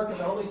for the work of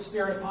the Holy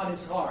Spirit upon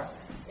his heart,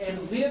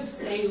 and lives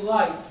a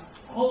life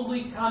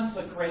wholly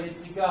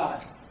consecrated to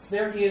God.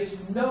 There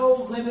is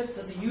no limit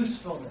to the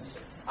usefulness.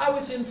 I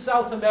was in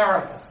South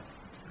America,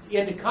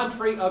 in the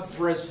country of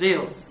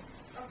Brazil.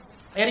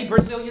 Any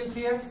Brazilians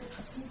here?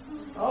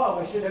 Oh,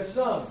 I should have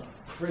some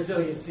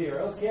Brazilians here.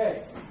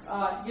 Okay.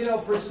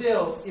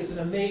 Brazil is an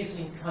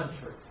amazing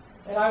country.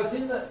 And I was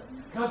in the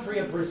country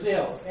of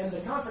Brazil, and the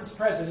conference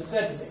president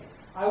said to me,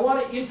 I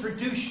want to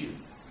introduce you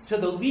to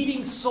the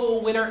leading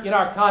soul winner in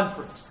our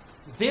conference.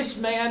 This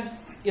man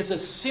is a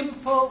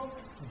simple,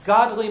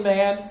 godly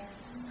man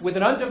with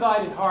an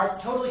undivided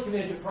heart, totally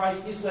committed to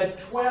Christ. He's led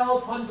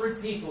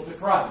 1,200 people to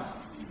Christ.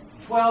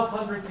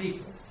 1,200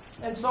 people.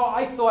 And so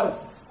I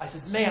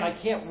said, man, I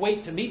can't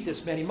wait to meet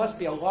this man. He must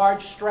be a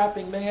large,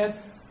 strapping man,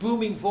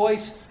 booming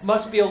voice,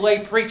 must be a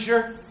lay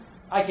preacher.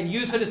 I can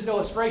use it as an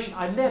illustration.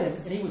 I met him,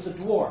 and he was a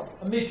dwarf,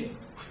 a midget.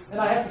 And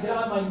I had to get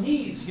on my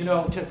knees,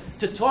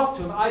 to talk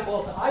to him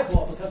eyeball to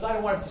eyeball because I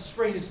don't want him to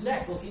strain his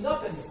neck looking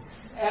up at me.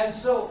 And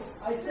so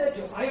I said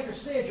to him, I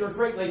understand you're a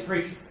great lay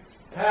preacher.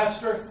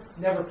 Pastor,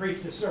 never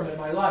preached a sermon in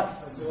my life.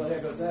 I said, well, there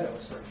goes that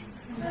illustration.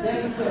 And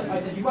then I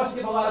said, you must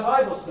give a lot of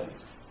Bible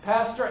studies.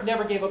 Pastor, I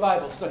never gave a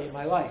Bible study in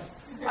my life.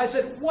 I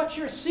said, what's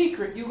your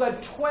secret? You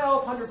led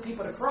 1,200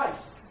 people to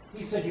Christ.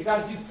 He said, you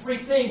got to do 3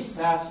 things,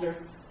 Pastor.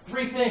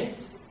 3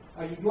 things.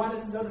 You want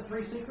to know the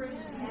 3 secrets?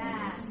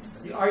 Yeah.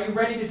 Are you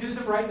ready to do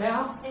them right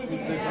now?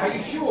 Yeah. Are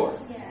you sure?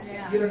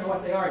 Yeah. You don't know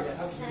what they are yet.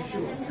 How can you be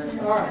sure?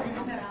 All right.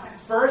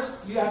 First,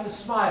 you have to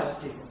smile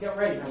at people. Get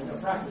ready. We're going to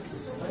practice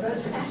this.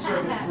 That's a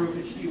conservative group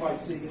at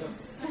GYC. You can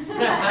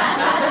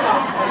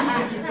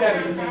do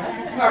better than me.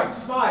 All right,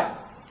 smile.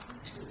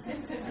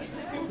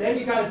 Then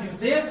you got to do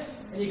this,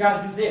 and you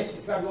got to do this.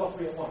 You've got to do all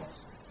 3 at once.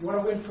 You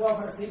want to win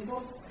 1,200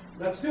 people?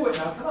 Let's do it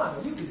now. Come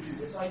on. You can do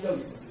this. I know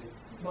you can do it.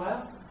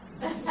 Smile.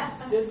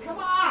 Come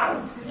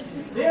on!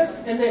 This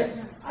and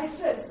this. I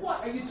said,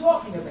 what are you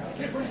talking about?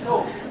 Here's what he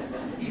told me.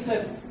 He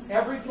said,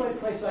 every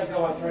place I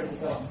go, I try to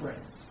develop friends.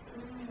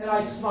 And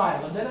I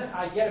smile, and then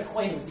I get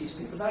acquainted with these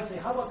people. And I say,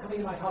 how about coming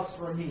to my house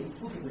for a meal?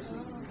 Who can receive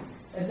me?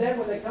 And then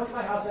when they come to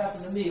my house after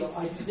the meal,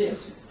 I do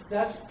this.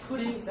 That's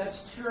pushing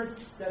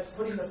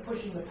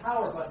the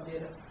power button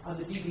in on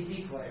the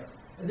DVD player.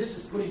 And this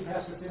is putting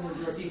Pastor Finley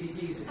your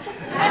DVDs in.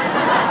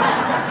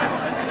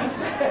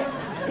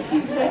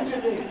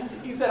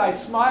 He said, I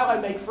smile, I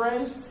make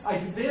friends, I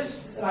do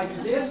this, and I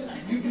do this,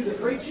 you do the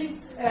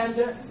preaching,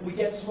 and we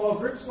get small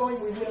groups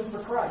going, we win them for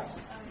Christ.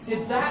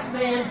 Did that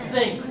man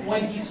think,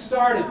 when he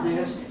started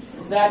this,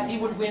 that he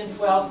would win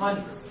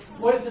 1,200?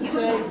 What does it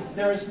say?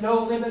 There is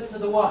no limit to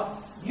the what?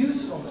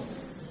 Usefulness.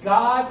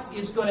 God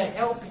is going to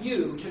help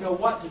you to know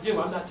what to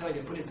do. I'm not telling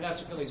you to put in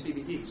Pastor Finley's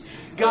DVDs.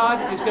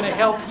 God is going to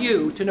help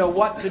you to know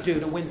what to do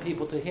to win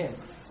people to Him.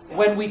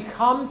 When we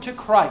come to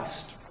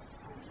Christ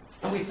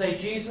and we say,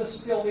 Jesus,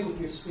 fill me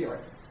with your Spirit,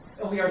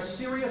 and we are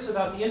serious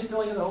about the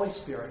infilling of the Holy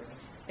Spirit,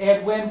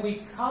 and when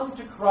we come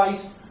to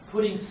Christ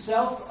putting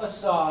self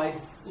aside,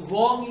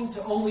 longing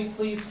to only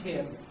please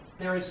Him,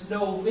 there is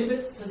no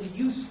limit to the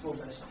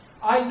usefulness.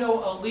 I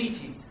know a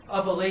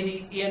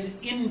lady in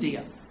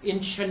India, in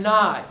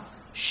Chennai.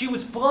 She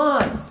was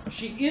blind.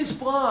 She is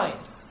blind.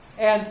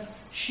 And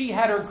she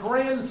had her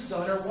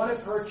grandson, or one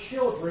of her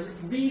children,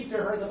 read to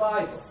her the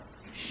Bible.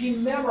 She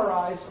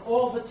memorized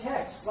all the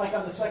texts, like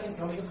on the second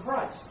coming of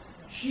Christ.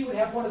 She would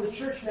have one of the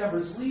church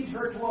members lead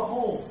her to a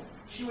home.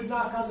 She would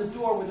knock on the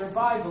door with her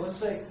Bible and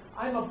say,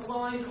 I'm a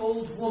blind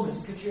old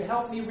woman. Could you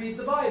help me read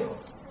the Bible?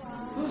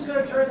 Who's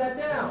going to turn that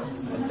down?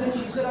 And then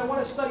she said, I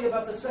want to study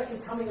about the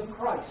second coming of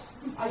Christ.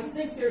 I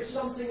think there's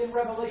something in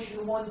Revelation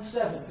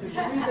 1:7. Could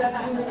you read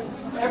that to me?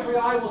 Every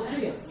eye will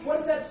see Him. What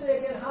did that say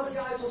again? How many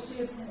eyes will see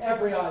Him?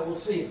 Every eye will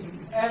see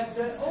Him. And,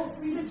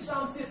 read it,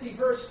 Psalm 50,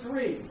 verse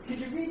 3. Could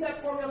you read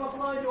that for me? I'm a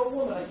blind old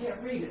woman. I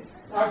can't read it.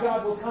 Our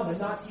God will come and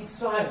not keep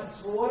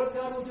silence. Well, what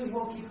God will do? He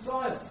won't keep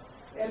silence.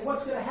 And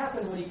what's going to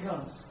happen when He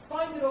comes?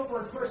 Find it over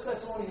in 1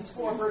 Thessalonians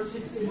 4, verse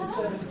 16 and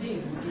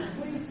 17. Would you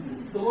please?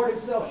 The Lord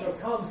Himself shall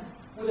come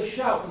with a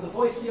shout, with the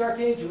voice of the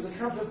archangel, with the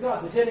trumpet of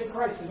God. The dead in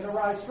Christ are going to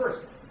rise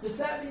first. Does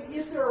that mean,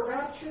 is there a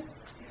rapture?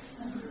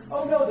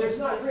 Oh, no, there's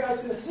not. Every eye's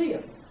going to see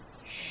Him.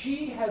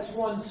 She has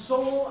won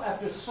soul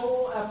after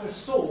soul after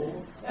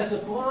soul as a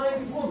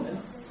blind woman,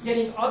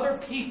 getting other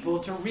people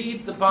to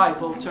read the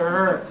Bible to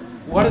her.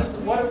 What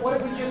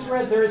have we just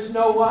read? There is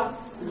no what?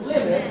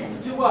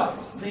 Limit to what?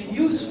 The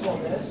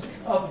usefulness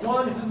of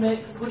one who,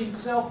 putting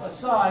self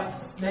aside,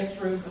 makes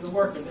room for the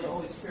work of the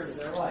Holy Spirit in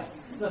their life.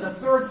 Now, the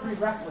third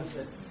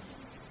prerequisite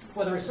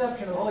for the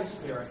reception of the Holy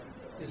Spirit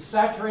is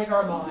saturating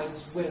our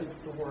minds with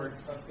the Word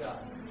of God.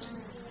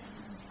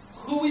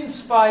 Who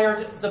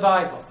inspired the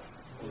Bible?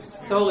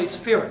 The Holy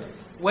Spirit.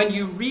 When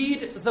you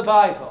read the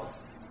Bible,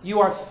 you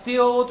are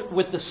filled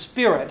with the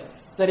Spirit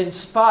that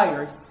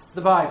inspired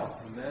the Bible.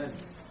 Amen.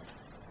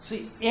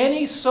 See,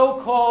 any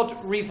so-called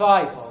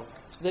revival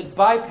that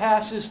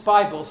bypasses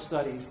Bible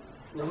study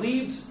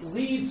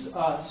leads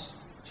us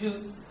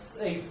to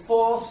a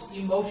false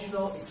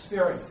emotional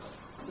experience.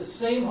 The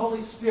same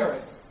Holy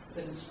Spirit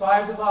that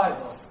inspired the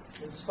Bible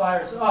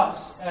inspires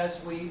us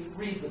as we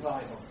read the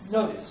Bible.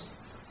 Notice,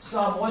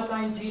 Psalm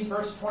 119,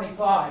 verse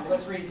 25.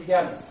 Let's read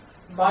together.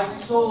 My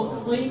soul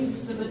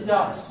clings to the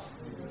dust.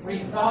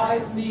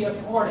 Revive me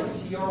according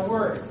to your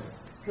word.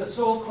 The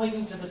soul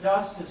clinging to the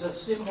dust is a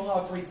symbol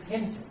of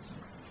repentance.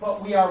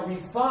 But we are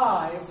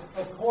revived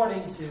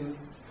according to,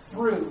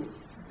 through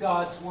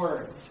God's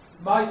word.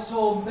 My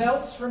soul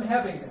melts from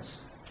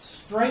heaviness.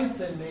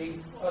 Strengthen me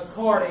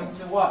according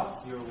to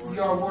what?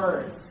 Your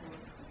word.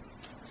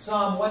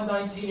 Psalm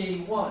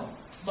 119:81.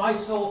 My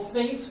soul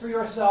faints for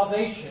your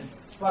salvation,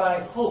 but I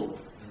hope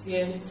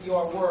in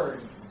your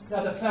word.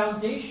 Now, the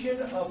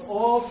foundation of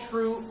all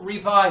true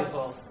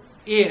revival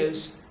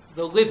is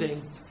the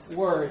living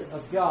Word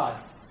of God.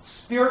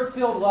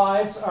 Spirit-filled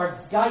lives are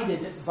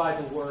guided by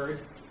the Word,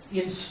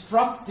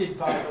 instructed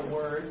by the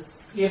Word,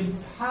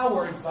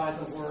 empowered by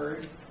the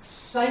Word,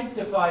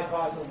 sanctified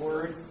by the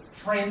Word,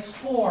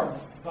 transformed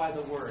by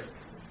the Word.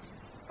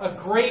 A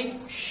great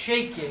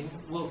shaking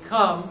will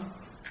come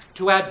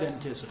to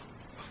Adventism.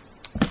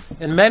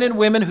 And men and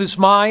women whose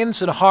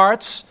minds and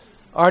hearts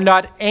are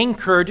not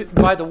anchored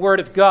by the Word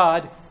of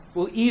God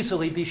will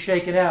easily be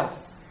shaken out.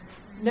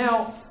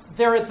 Now,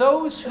 there are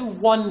those who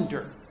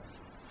wonder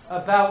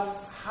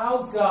about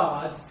how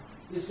God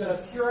is going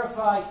to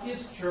purify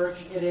His church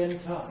at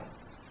end time.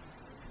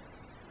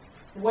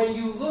 When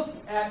you look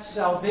at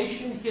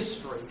salvation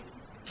history,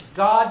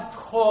 God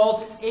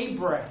called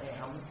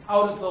Abraham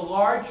out of the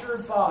larger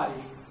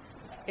body,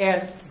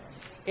 and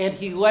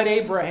He led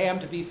Abraham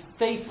to be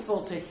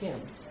faithful to Him.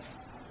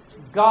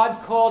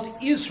 God called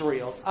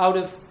Israel out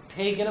of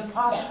pagan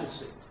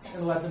apostasy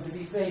and led them to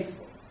be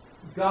faithful.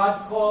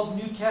 God called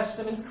New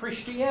Testament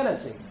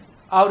Christianity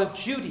out of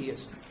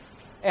Judaism.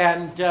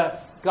 And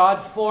God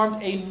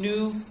formed a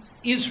new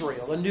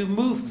Israel, a new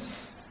movement.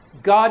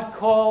 God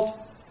called,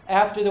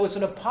 after there was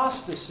an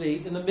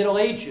apostasy in the Middle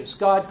Ages,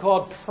 God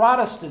called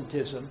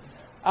Protestantism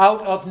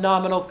out of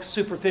nominal,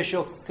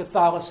 superficial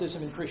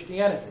Catholicism and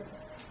Christianity.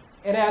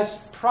 And as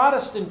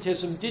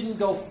Protestantism didn't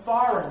go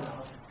far enough,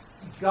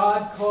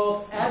 God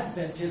called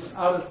Adventists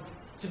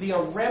to be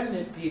a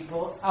remnant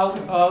people out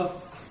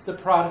of the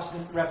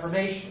Protestant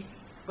Reformation.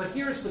 But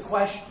here's the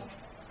question.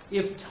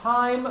 if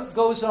time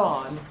goes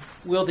on,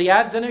 will the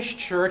Adventist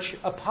church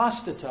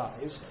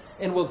apostatize?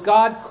 And will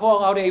God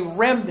call out a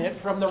remnant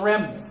from the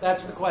remnant?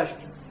 That's the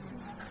question.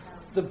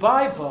 The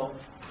Bible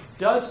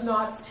does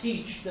not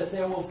teach that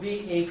there will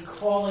be a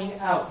calling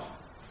out.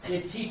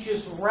 It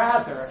teaches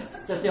rather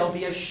that there'll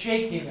be a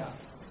shaking out.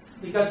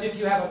 Because if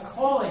you have a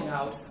calling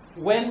out,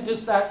 when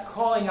does that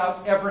calling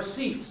out ever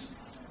cease?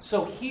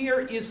 So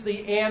here is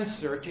the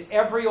answer to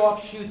every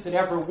offshoot that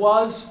ever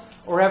was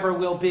or ever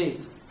will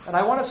be. And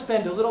I want to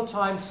spend a little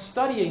time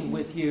studying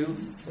with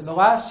you in the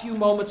last few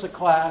moments of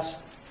class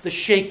the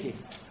shaking.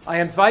 I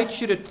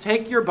invite you to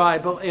take your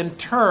Bible and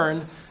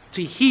turn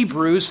to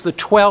Hebrews, the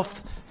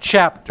 12th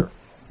chapter.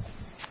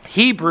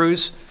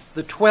 Hebrews,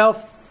 the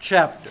 12th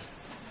chapter.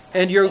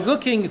 And you're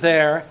looking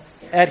there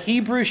at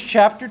Hebrews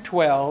chapter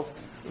 12,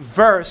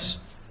 verse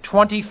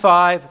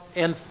 25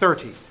 and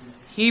 30.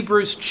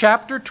 Hebrews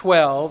chapter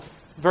 12,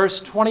 verse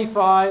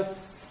 25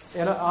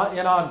 and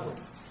onward.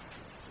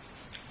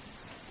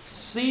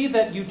 See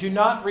that you do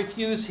not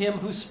refuse him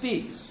who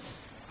speaks.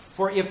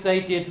 For if they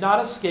did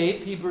not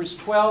escape, Hebrews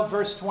 12,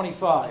 verse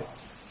 25,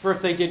 for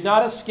if they did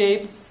not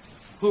escape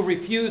who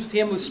refused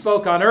him who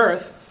spoke on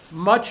earth,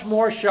 much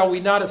more shall we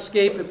not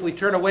escape if we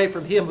turn away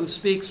from him who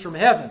speaks from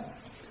heaven,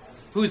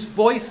 whose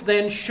voice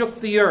then shook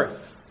the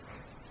earth.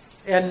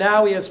 And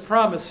now he has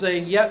promised,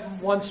 saying, yet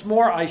once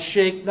more I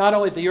shake not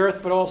only the earth,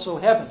 but also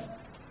heaven.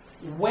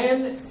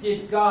 When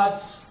did God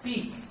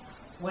speak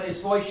when his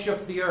voice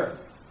shook the earth?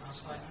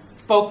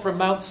 Spoke from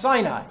Mount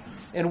Sinai.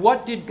 And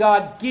what did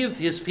God give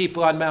his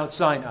people on Mount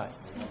Sinai?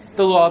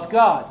 The law of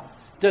God.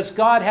 Does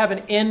God have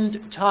an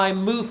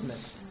end-time movement?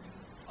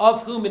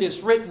 Of whom it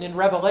is written in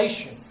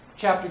Revelation,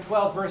 chapter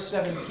 12, verse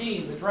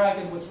 17, the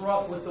dragon was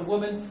wroth with the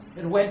woman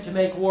and went to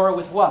make war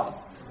with what?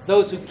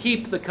 Those who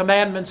keep the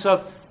commandments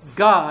of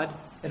God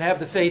and have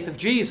the faith of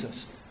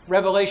Jesus.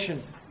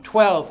 Revelation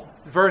 12,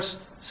 verse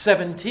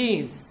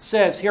 17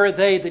 says, here are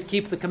they that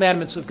keep the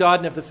commandments of God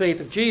and have the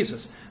faith of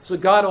Jesus. So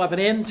God will have an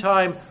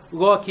end-time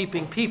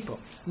law-keeping people.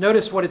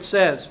 Notice what it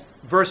says,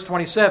 verse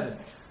 27.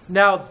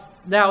 Now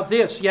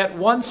this yet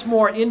once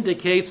more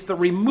indicates the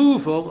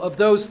removal of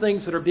those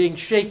things that are being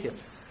shaken.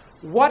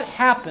 What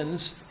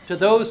happens to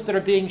those that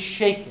are being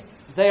shaken?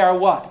 They are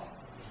what?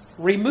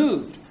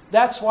 Removed.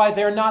 That's why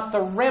they're not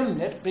the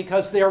remnant,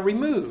 because they are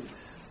removed.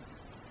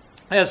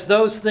 As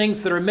those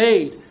things that are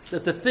made,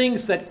 that the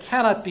things that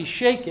cannot be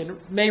shaken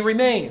may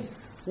remain.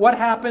 What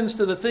happens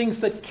to the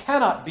things that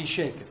cannot be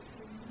shaken?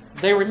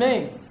 They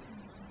remain.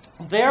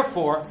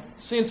 Therefore,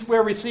 since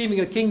we're receiving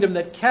a kingdom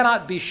that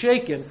cannot be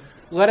shaken,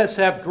 let us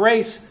have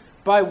grace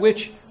by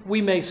which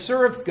we may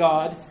serve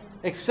God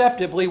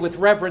acceptably with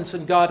reverence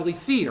and godly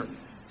fear.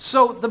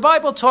 So the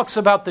Bible talks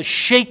about the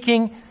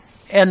shaking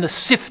and the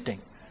sifting.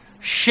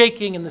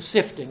 Shaking and the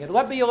sifting. And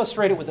let me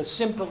illustrate it with a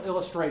simple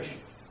illustration.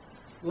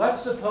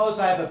 Let's suppose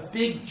I have a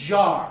big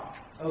jar,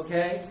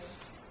 okay?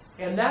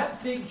 And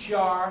that big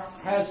jar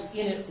has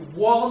in it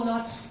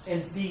walnuts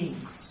and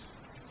beans.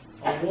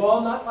 A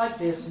walnut like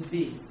this and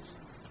beans.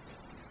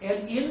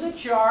 And in the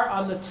jar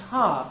on the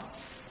top,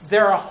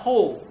 there are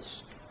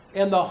holes.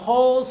 And the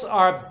holes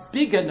are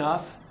big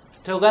enough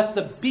to let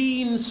the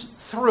beans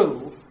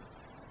through,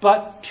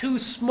 but too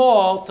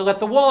small to let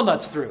the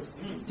walnuts through.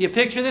 Do you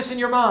picture this in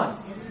your mind?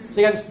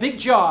 So you have this big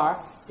jar,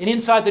 and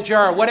inside the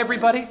jar are what,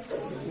 everybody?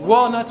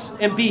 Walnuts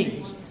and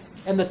beans.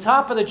 And the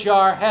top of the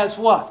jar has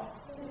what?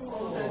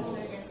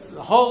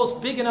 The holes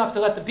big enough to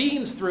let the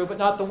beans through, but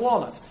not the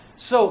walnuts.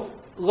 So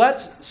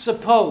let's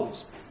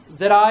suppose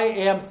that I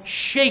am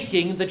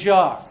shaking the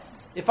jar.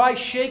 If I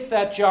shake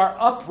that jar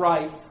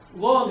upright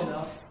long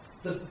enough,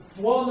 the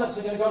walnuts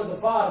are going to go to the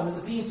bottom and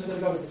the beans are going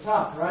to go to the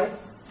top, right?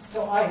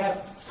 So I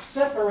have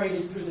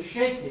separated through the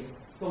shaking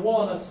the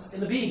walnuts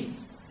and the beans.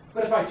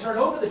 But if I turn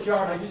over the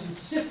jar and I do some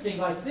sifting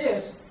like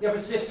this, you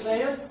ever sift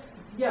sand?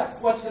 Yeah,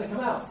 what's going to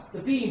come out? The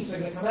beans are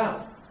going to come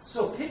out.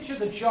 So picture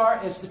the jar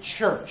as the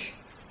church.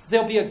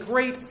 There'll be a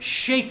great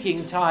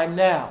shaking time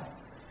now.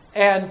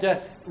 And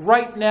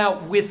right now,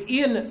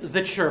 within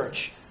the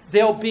church,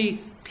 there'll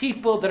be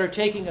people that are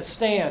taking a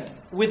stand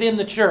within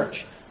the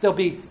church. There'll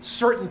be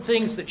certain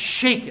things that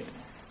shake it.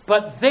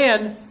 But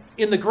then,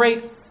 in the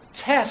great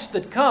test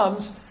that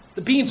comes,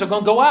 the beans are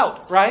going to go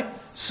out, right?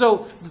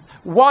 So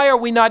why are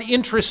we not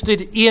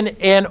interested in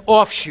an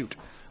offshoot?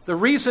 The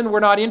reason we're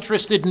not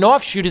interested in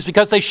offshoot is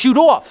because they shoot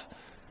off.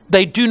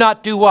 They do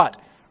not do what?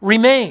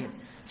 Remain.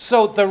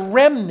 So the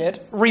remnant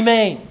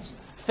remains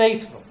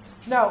faithful.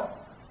 Now,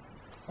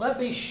 let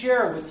me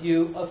share with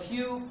you a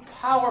few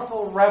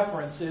powerful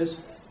references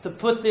to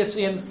put this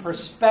in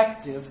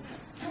perspective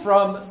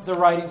from the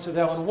writings of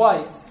Ellen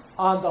White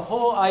on the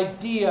whole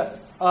idea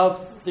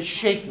of the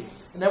shaking.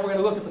 And then we're going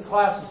to look at the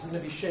classes that are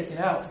going to be shaken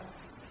out.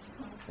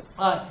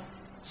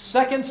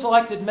 Second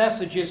selected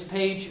messages,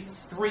 page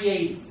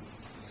 380.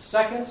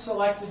 Second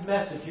selected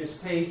messages,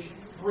 page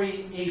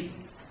 380.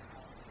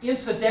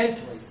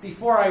 Incidentally,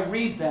 before I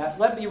read that,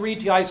 let me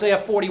read you Isaiah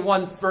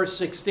 41, verse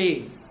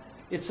 16.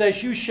 It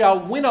says, you shall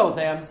winnow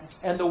them,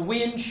 and the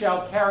wind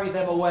shall carry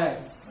them away.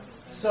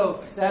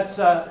 So that's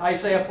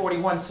Isaiah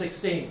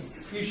 41:16.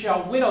 You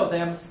shall winnow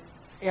them,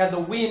 and the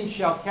wind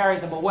shall carry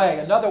them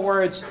away. In other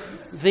words,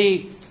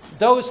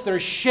 those that are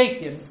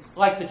shaken,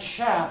 like the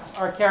chaff,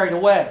 are carried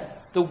away.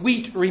 The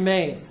wheat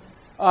remain.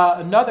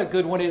 Another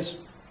good one is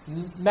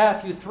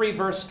Matthew 3,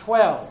 verse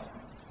 12.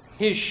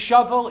 His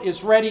shovel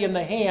is ready in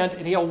the hand,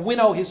 and he'll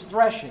winnow his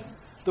threshing.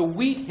 The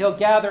wheat he'll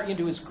gather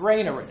into his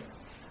granary.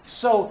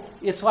 So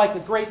it's like a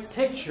great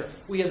picture.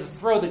 We have to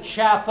throw the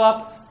chaff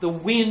up, the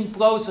wind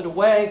blows it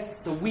away,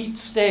 the wheat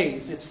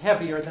stays. It's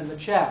heavier than the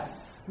chaff.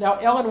 Now,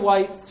 Ellen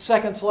White,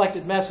 Second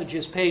Selected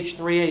Messages, page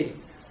 380.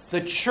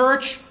 The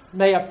church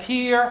may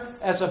appear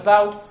as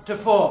about to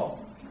fall.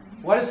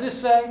 What does this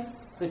say?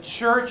 The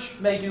church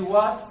may do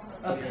what?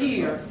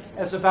 Appear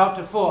as about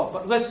to fall.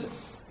 But listen,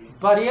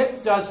 but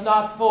it does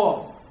not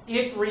fall.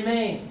 It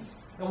remains.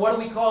 And what do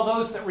we call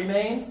those that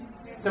remain?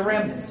 The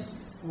remnants.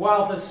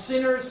 While the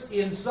sinners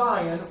in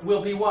Zion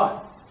will be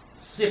what?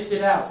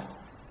 Sifted out.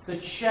 The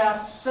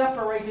chaff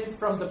separated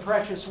from the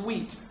precious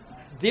wheat.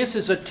 This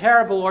is a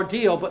terrible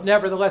ordeal, but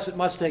nevertheless it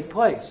must take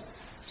place.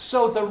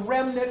 So the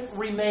remnant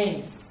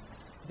remain.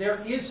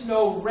 There is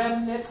no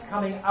remnant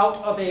coming out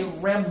of a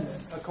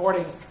remnant,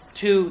 according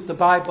to the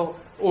Bible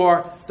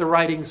or the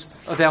writings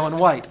of Ellen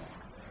White.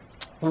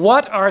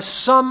 What are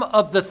some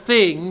of the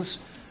things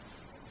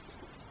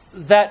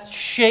that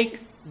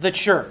shake the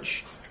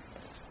church?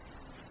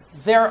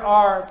 There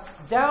are,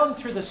 down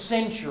through the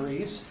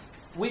centuries,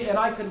 and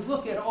I could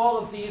look at all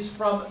of these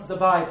from the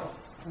Bible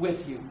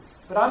with you,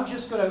 but I'm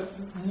just going to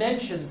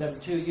mention them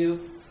to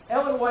you.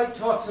 Ellen White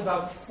talks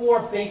about 4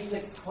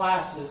 basic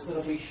classes that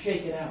will be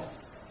shaken out.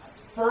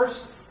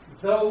 First,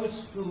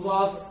 those who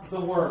love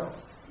the world.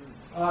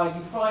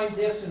 You find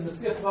this in the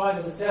 5th line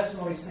of the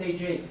Testimonies,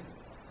 page 8.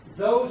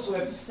 Those who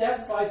have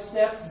step by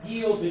step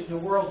yielded to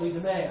worldly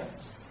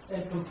demands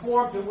and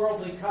conformed to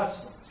worldly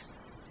customs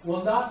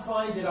will not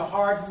find it a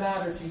hard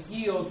matter to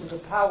yield to the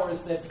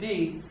powers that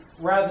be,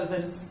 rather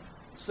than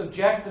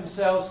subject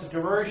themselves to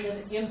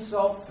derision,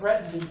 insult,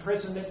 threatened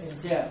imprisonment,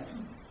 and death.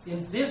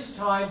 In this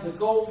time, the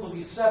gold will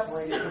be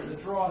separated from the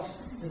dross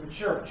in the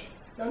church.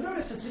 Now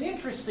notice it's an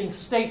interesting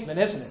statement,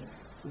 isn't it?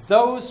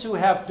 Those who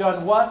have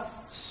done what?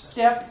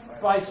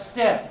 Step by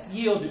step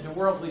yielded to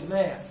worldly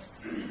demands.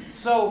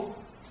 So,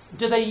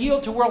 do they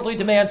yield to worldly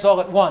demands all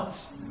at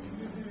once?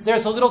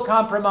 There's a little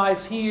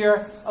compromise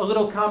here, a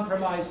little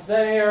compromise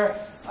there,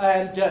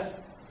 and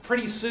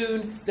pretty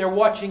soon they're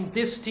watching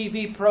this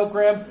TV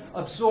program,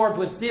 absorbed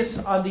with this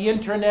on the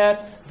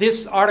internet.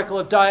 This article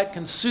of diet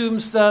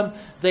consumes them.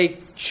 They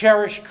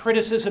cherish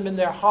criticism in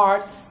their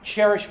heart,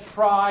 cherish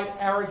pride,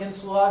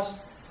 arrogance, lust.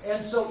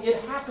 And so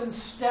it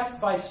happens step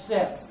by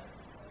step.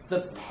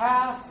 The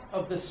path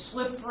of the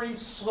slippery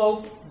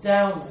slope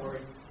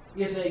downward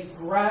is a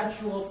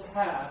gradual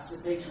path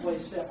that takes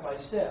place step by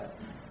step.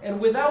 And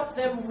without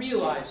them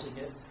realizing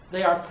it,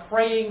 they are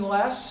praying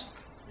less,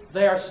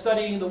 they are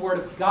studying the Word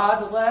of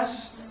God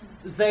less,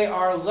 they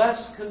are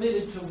less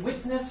committed to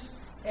witness,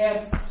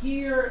 and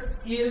here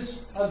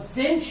is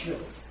eventually,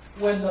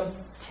 when the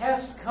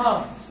test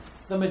comes,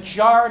 the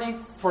majority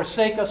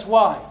forsake us.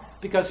 Why?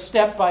 Because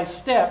step by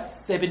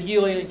step, they've been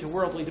yielding to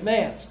worldly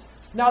demands.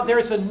 Now,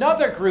 there's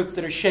another group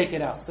that are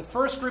shaken out. The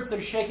first group that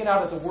are shaken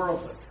out are the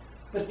worldly.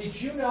 But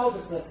did you know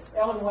that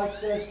Ellen White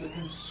says the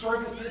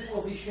conservative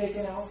will be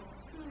shaken out?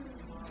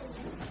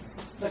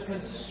 The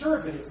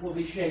conservative will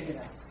be shaken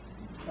out.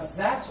 Now,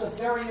 that's a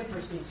very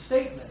interesting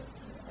statement.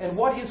 And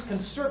what is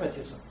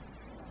conservatism?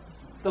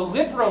 The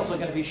liberals are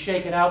going to be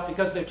shaken out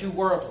because they're too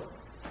worldly.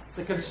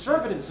 The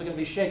conservatives are going to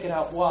be shaken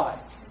out. Why?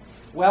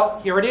 Well,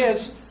 here it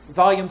is,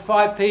 volume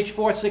 5, page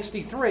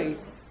 463.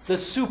 The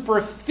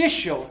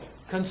superficial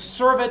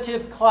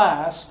conservative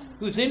class,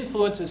 whose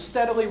influence has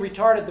steadily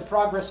retarded the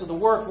progress of the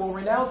work, will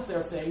renounce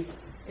their faith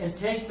and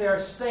take their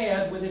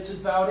stand with its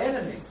avowed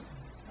enemies.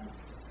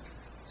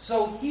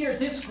 So here,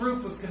 this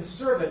group of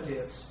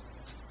conservatives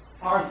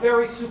are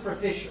very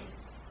superficial.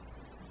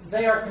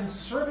 They are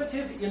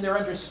conservative in their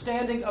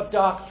understanding of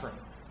doctrine,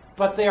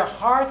 but their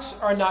hearts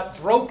are not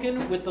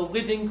broken with the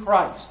living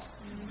Christ.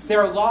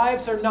 Their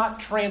lives are not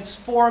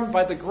transformed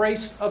by the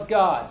grace of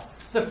God.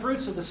 The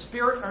fruits of the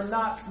Spirit are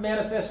not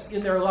manifest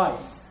in their life.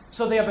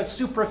 So they have a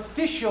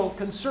superficial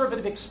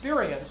conservative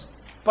experience,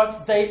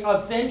 but they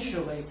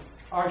eventually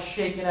are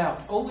shaken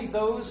out. Only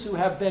those who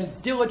have been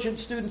diligent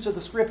students of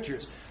the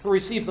Scriptures who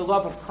receive the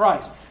love of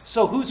Christ.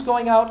 So who's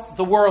going out?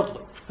 The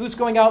worldly. Who's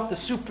going out? The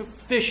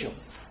superficial.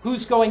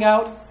 Who's going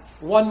out?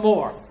 One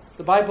more.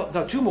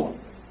 Two more.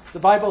 The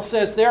Bible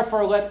says,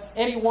 therefore let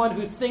anyone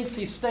who thinks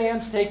he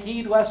stands take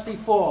heed lest he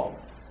fall.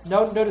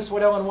 Notice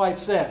what Ellen White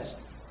says.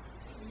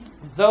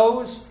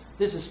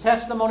 This is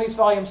Testimonies,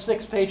 volume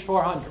 6, page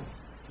 400.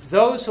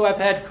 Those who have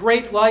had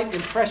great light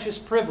and precious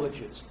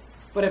privileges,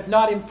 but have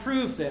not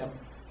improved them,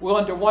 will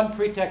under one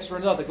pretext or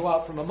another go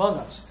out from among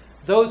us.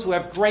 Those who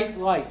have great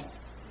light,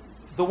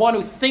 the one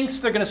who thinks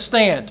they're going to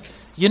stand.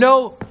 You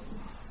know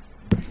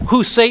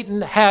who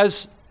Satan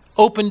has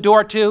open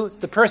door to?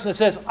 The person that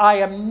says, I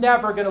am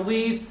never going to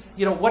leave.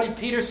 You know, what did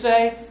Peter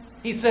say?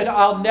 He said,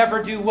 I'll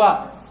never do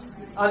what?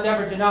 I'll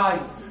never deny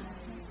you.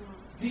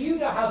 Do you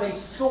know how they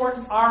sort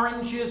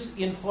oranges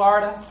in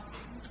Florida?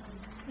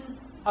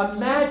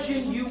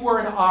 Imagine you were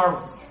an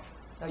orange.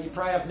 Now, you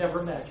probably have never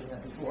imagined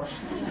that before.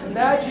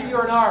 Imagine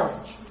you're an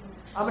orange.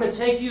 I'm going to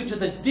take you to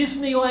the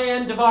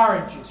Disneyland of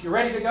oranges. You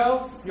ready to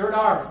go? You're an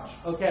orange.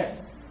 Okay.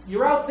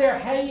 You're out there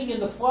hanging in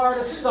the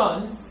Florida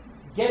sun,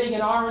 getting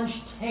an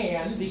orange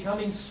tan,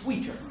 becoming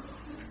sweeter.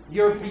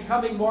 You're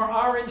becoming more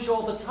orange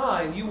all the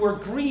time. You were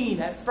green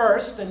at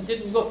first and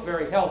didn't look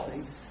very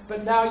healthy,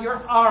 but now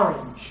you're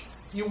orange.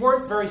 You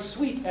weren't very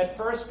sweet at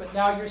first, but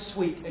now you're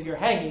sweet, and you're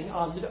hanging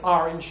on the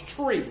orange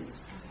tree.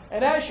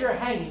 And as you're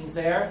hanging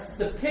there,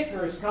 the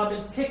pickers come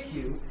and pick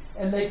you,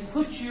 and they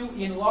put you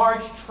in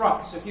large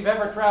trucks. If you've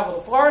ever traveled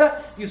to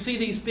Florida, you see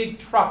these big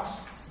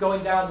trucks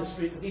going down the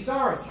street with these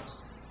oranges.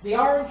 The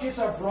oranges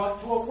are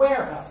brought to a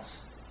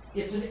warehouse.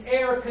 It's an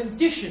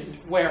air-conditioned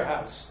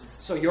warehouse.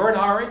 So you're an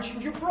orange,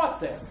 and you're brought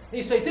there. And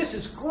you say, this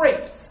is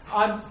great.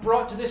 I'm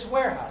brought to this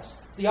warehouse.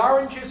 The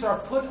oranges are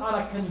put on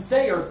a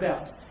conveyor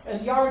belt.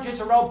 And the oranges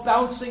are all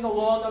bouncing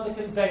along on the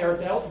conveyor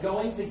belt,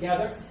 going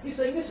together. He's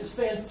saying, this is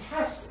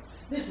fantastic.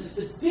 This is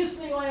the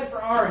Disneyland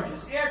for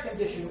oranges,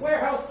 air-conditioned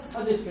warehouse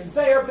on this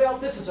conveyor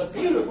belt. This is a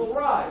beautiful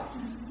ride.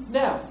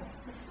 Now,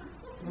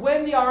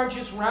 when the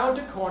oranges round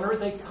a corner,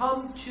 they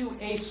come to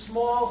a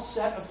small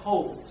set of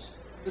holes.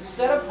 The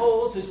set of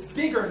holes is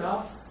big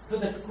enough for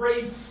the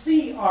grade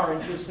C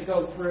oranges to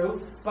go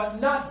through,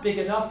 but not big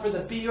enough for the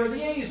B or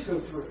the A's to go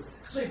through.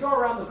 So you go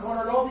around the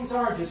corner and all these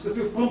oranges go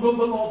through, boom, boom,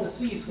 boom, all the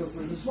C's go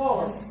through, the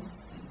smaller ones.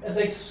 And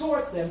they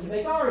sort them to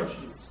make orange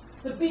juice.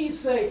 The B's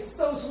say,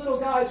 those little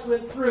guys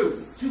went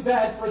through, too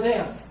bad for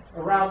them.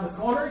 Around the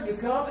corner you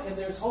come and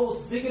there's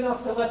holes big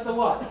enough to let the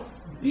what?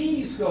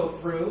 B's go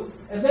through,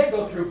 and they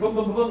go through, boom,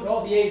 boom, boom, boom, and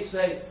all the A's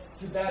say,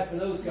 too bad for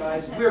those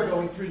guys, we're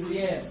going through to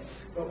the end.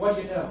 But what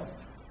do you know?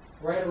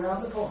 Right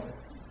around the corner,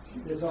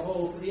 there's a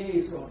hole for the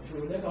A's going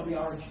through, and they're going to be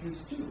orange juice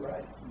too,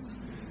 right?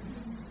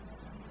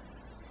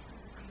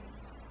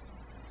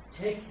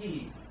 Take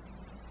heed,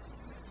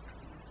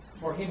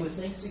 for him who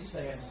thinks he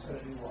stands is going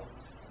to do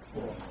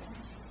what?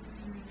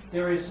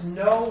 There is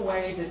no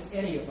way that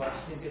any of us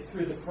can get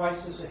through the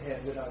crisis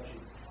ahead without Jesus.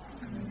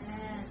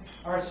 Amen.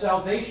 Our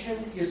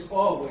salvation is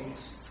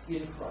always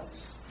in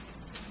Christ.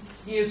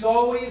 He is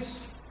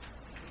always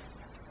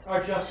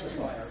our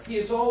justifier. He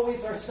is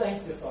always our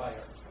sanctifier.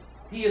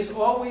 He is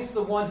always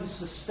the one who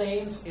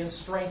sustains and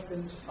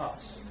strengthens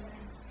us.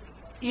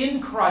 In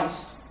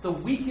Christ, the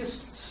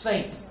weakest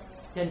saint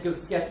can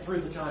get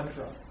through the time of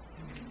trouble.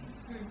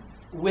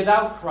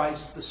 Without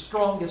Christ, the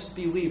strongest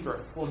believer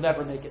will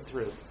never make it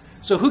through.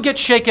 So who gets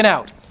shaken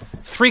out?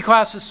 3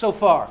 classes so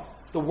far.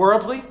 The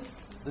worldly,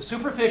 the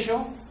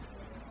superficial,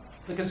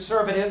 the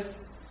conservative,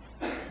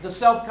 the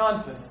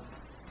self-confident,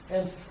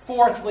 and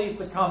fourthly,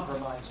 the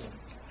compromising.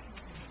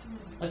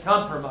 The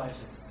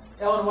compromising.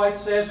 Ellen White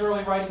says,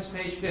 early writings,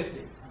 page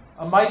 50,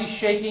 a mighty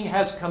shaking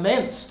has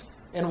commenced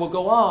and will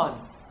go on.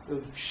 It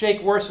will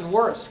shake worse and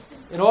worse.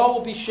 And all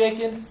will be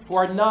shaken who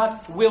are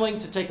not willing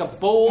to take a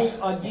bold,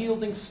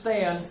 unyielding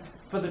stand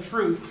for the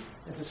truth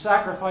and to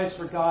sacrifice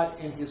for God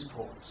in His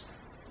cause.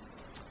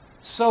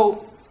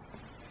 So,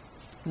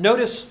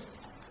 notice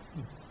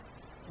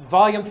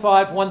Volume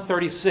 5,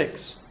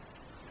 136.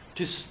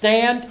 To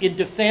stand in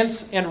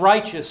defense and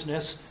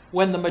righteousness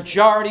when the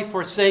majority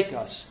forsake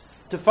us.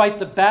 To fight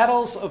the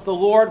battles of the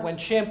Lord when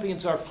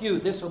champions are few.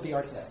 This will be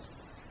our text.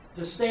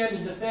 To stand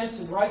in defense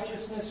and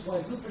righteousness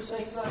when who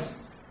forsakes us?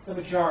 The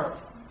majority.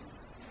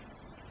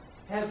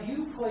 Have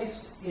you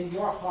placed in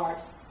your heart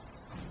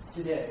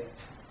today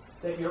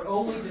that your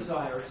only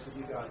desire is to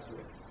do God's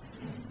will?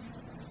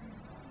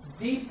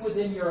 Deep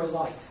within your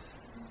life,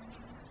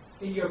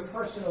 in your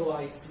personal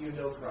life, do you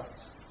know Christ?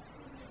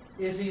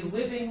 Is He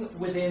living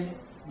within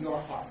your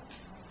heart?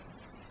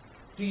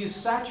 Do you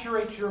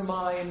saturate your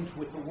mind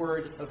with the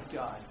Word of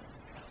God?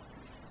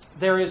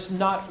 There is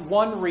not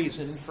one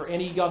reason for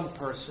any young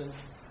person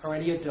or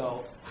any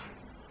adult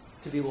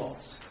to be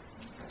lost.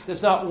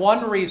 There's not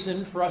one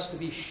reason for us to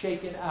be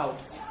shaken out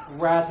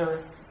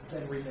rather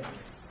than remain.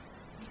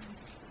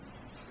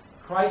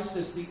 Christ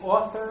is the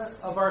author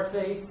of our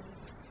faith,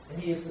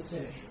 and He is the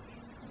finisher.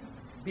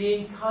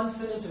 Being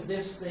confident of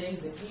this thing,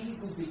 that He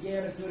who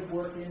began a good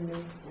work in me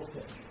will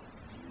finish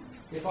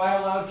it. If I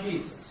allow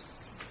Jesus,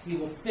 He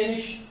will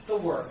finish the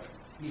work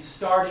He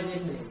started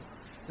in me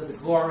to the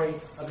glory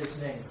of His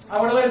name. I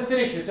want to let Him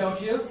finish it,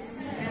 don't you?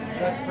 Amen.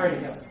 Let's pray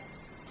together.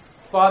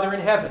 Father in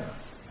heaven,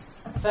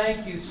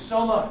 thank You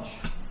so much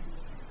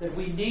that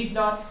we need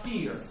not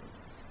fear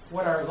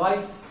when our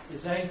life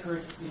is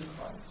anchored in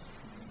Christ.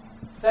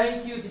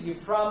 Thank You that You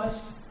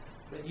promised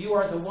that You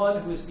are the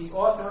one who is the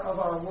author of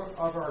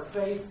our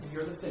faith, and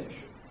You're the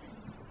finisher.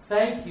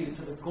 Thank You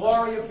to the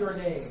glory of Your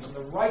name and the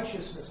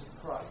righteousness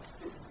of Christ,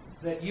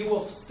 that You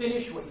will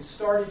finish what You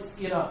started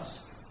in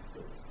us.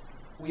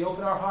 We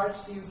open our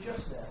hearts to You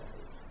just now.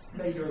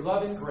 May Your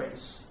love and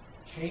grace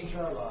change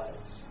our lives.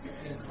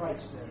 In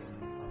Christ's name.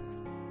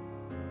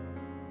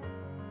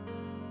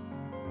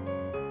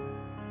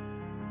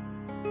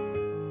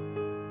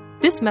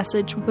 This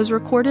message was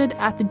recorded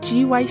at the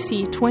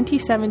GYC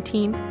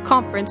 2017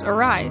 Conference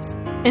Arise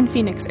in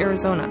Phoenix,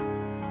 Arizona.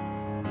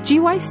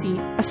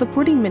 GYC, a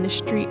supporting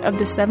ministry of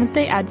the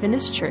Seventh-day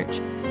Adventist Church,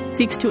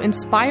 seeks to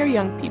inspire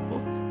young people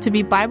to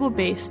be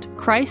Bible-based,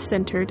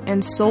 Christ-centered,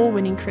 and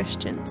soul-winning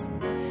Christians.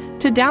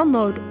 To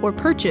download or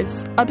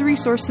purchase other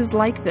resources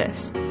like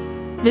this,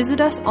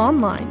 visit us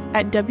online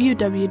at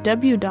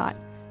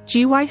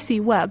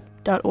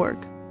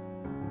www.gycweb.org.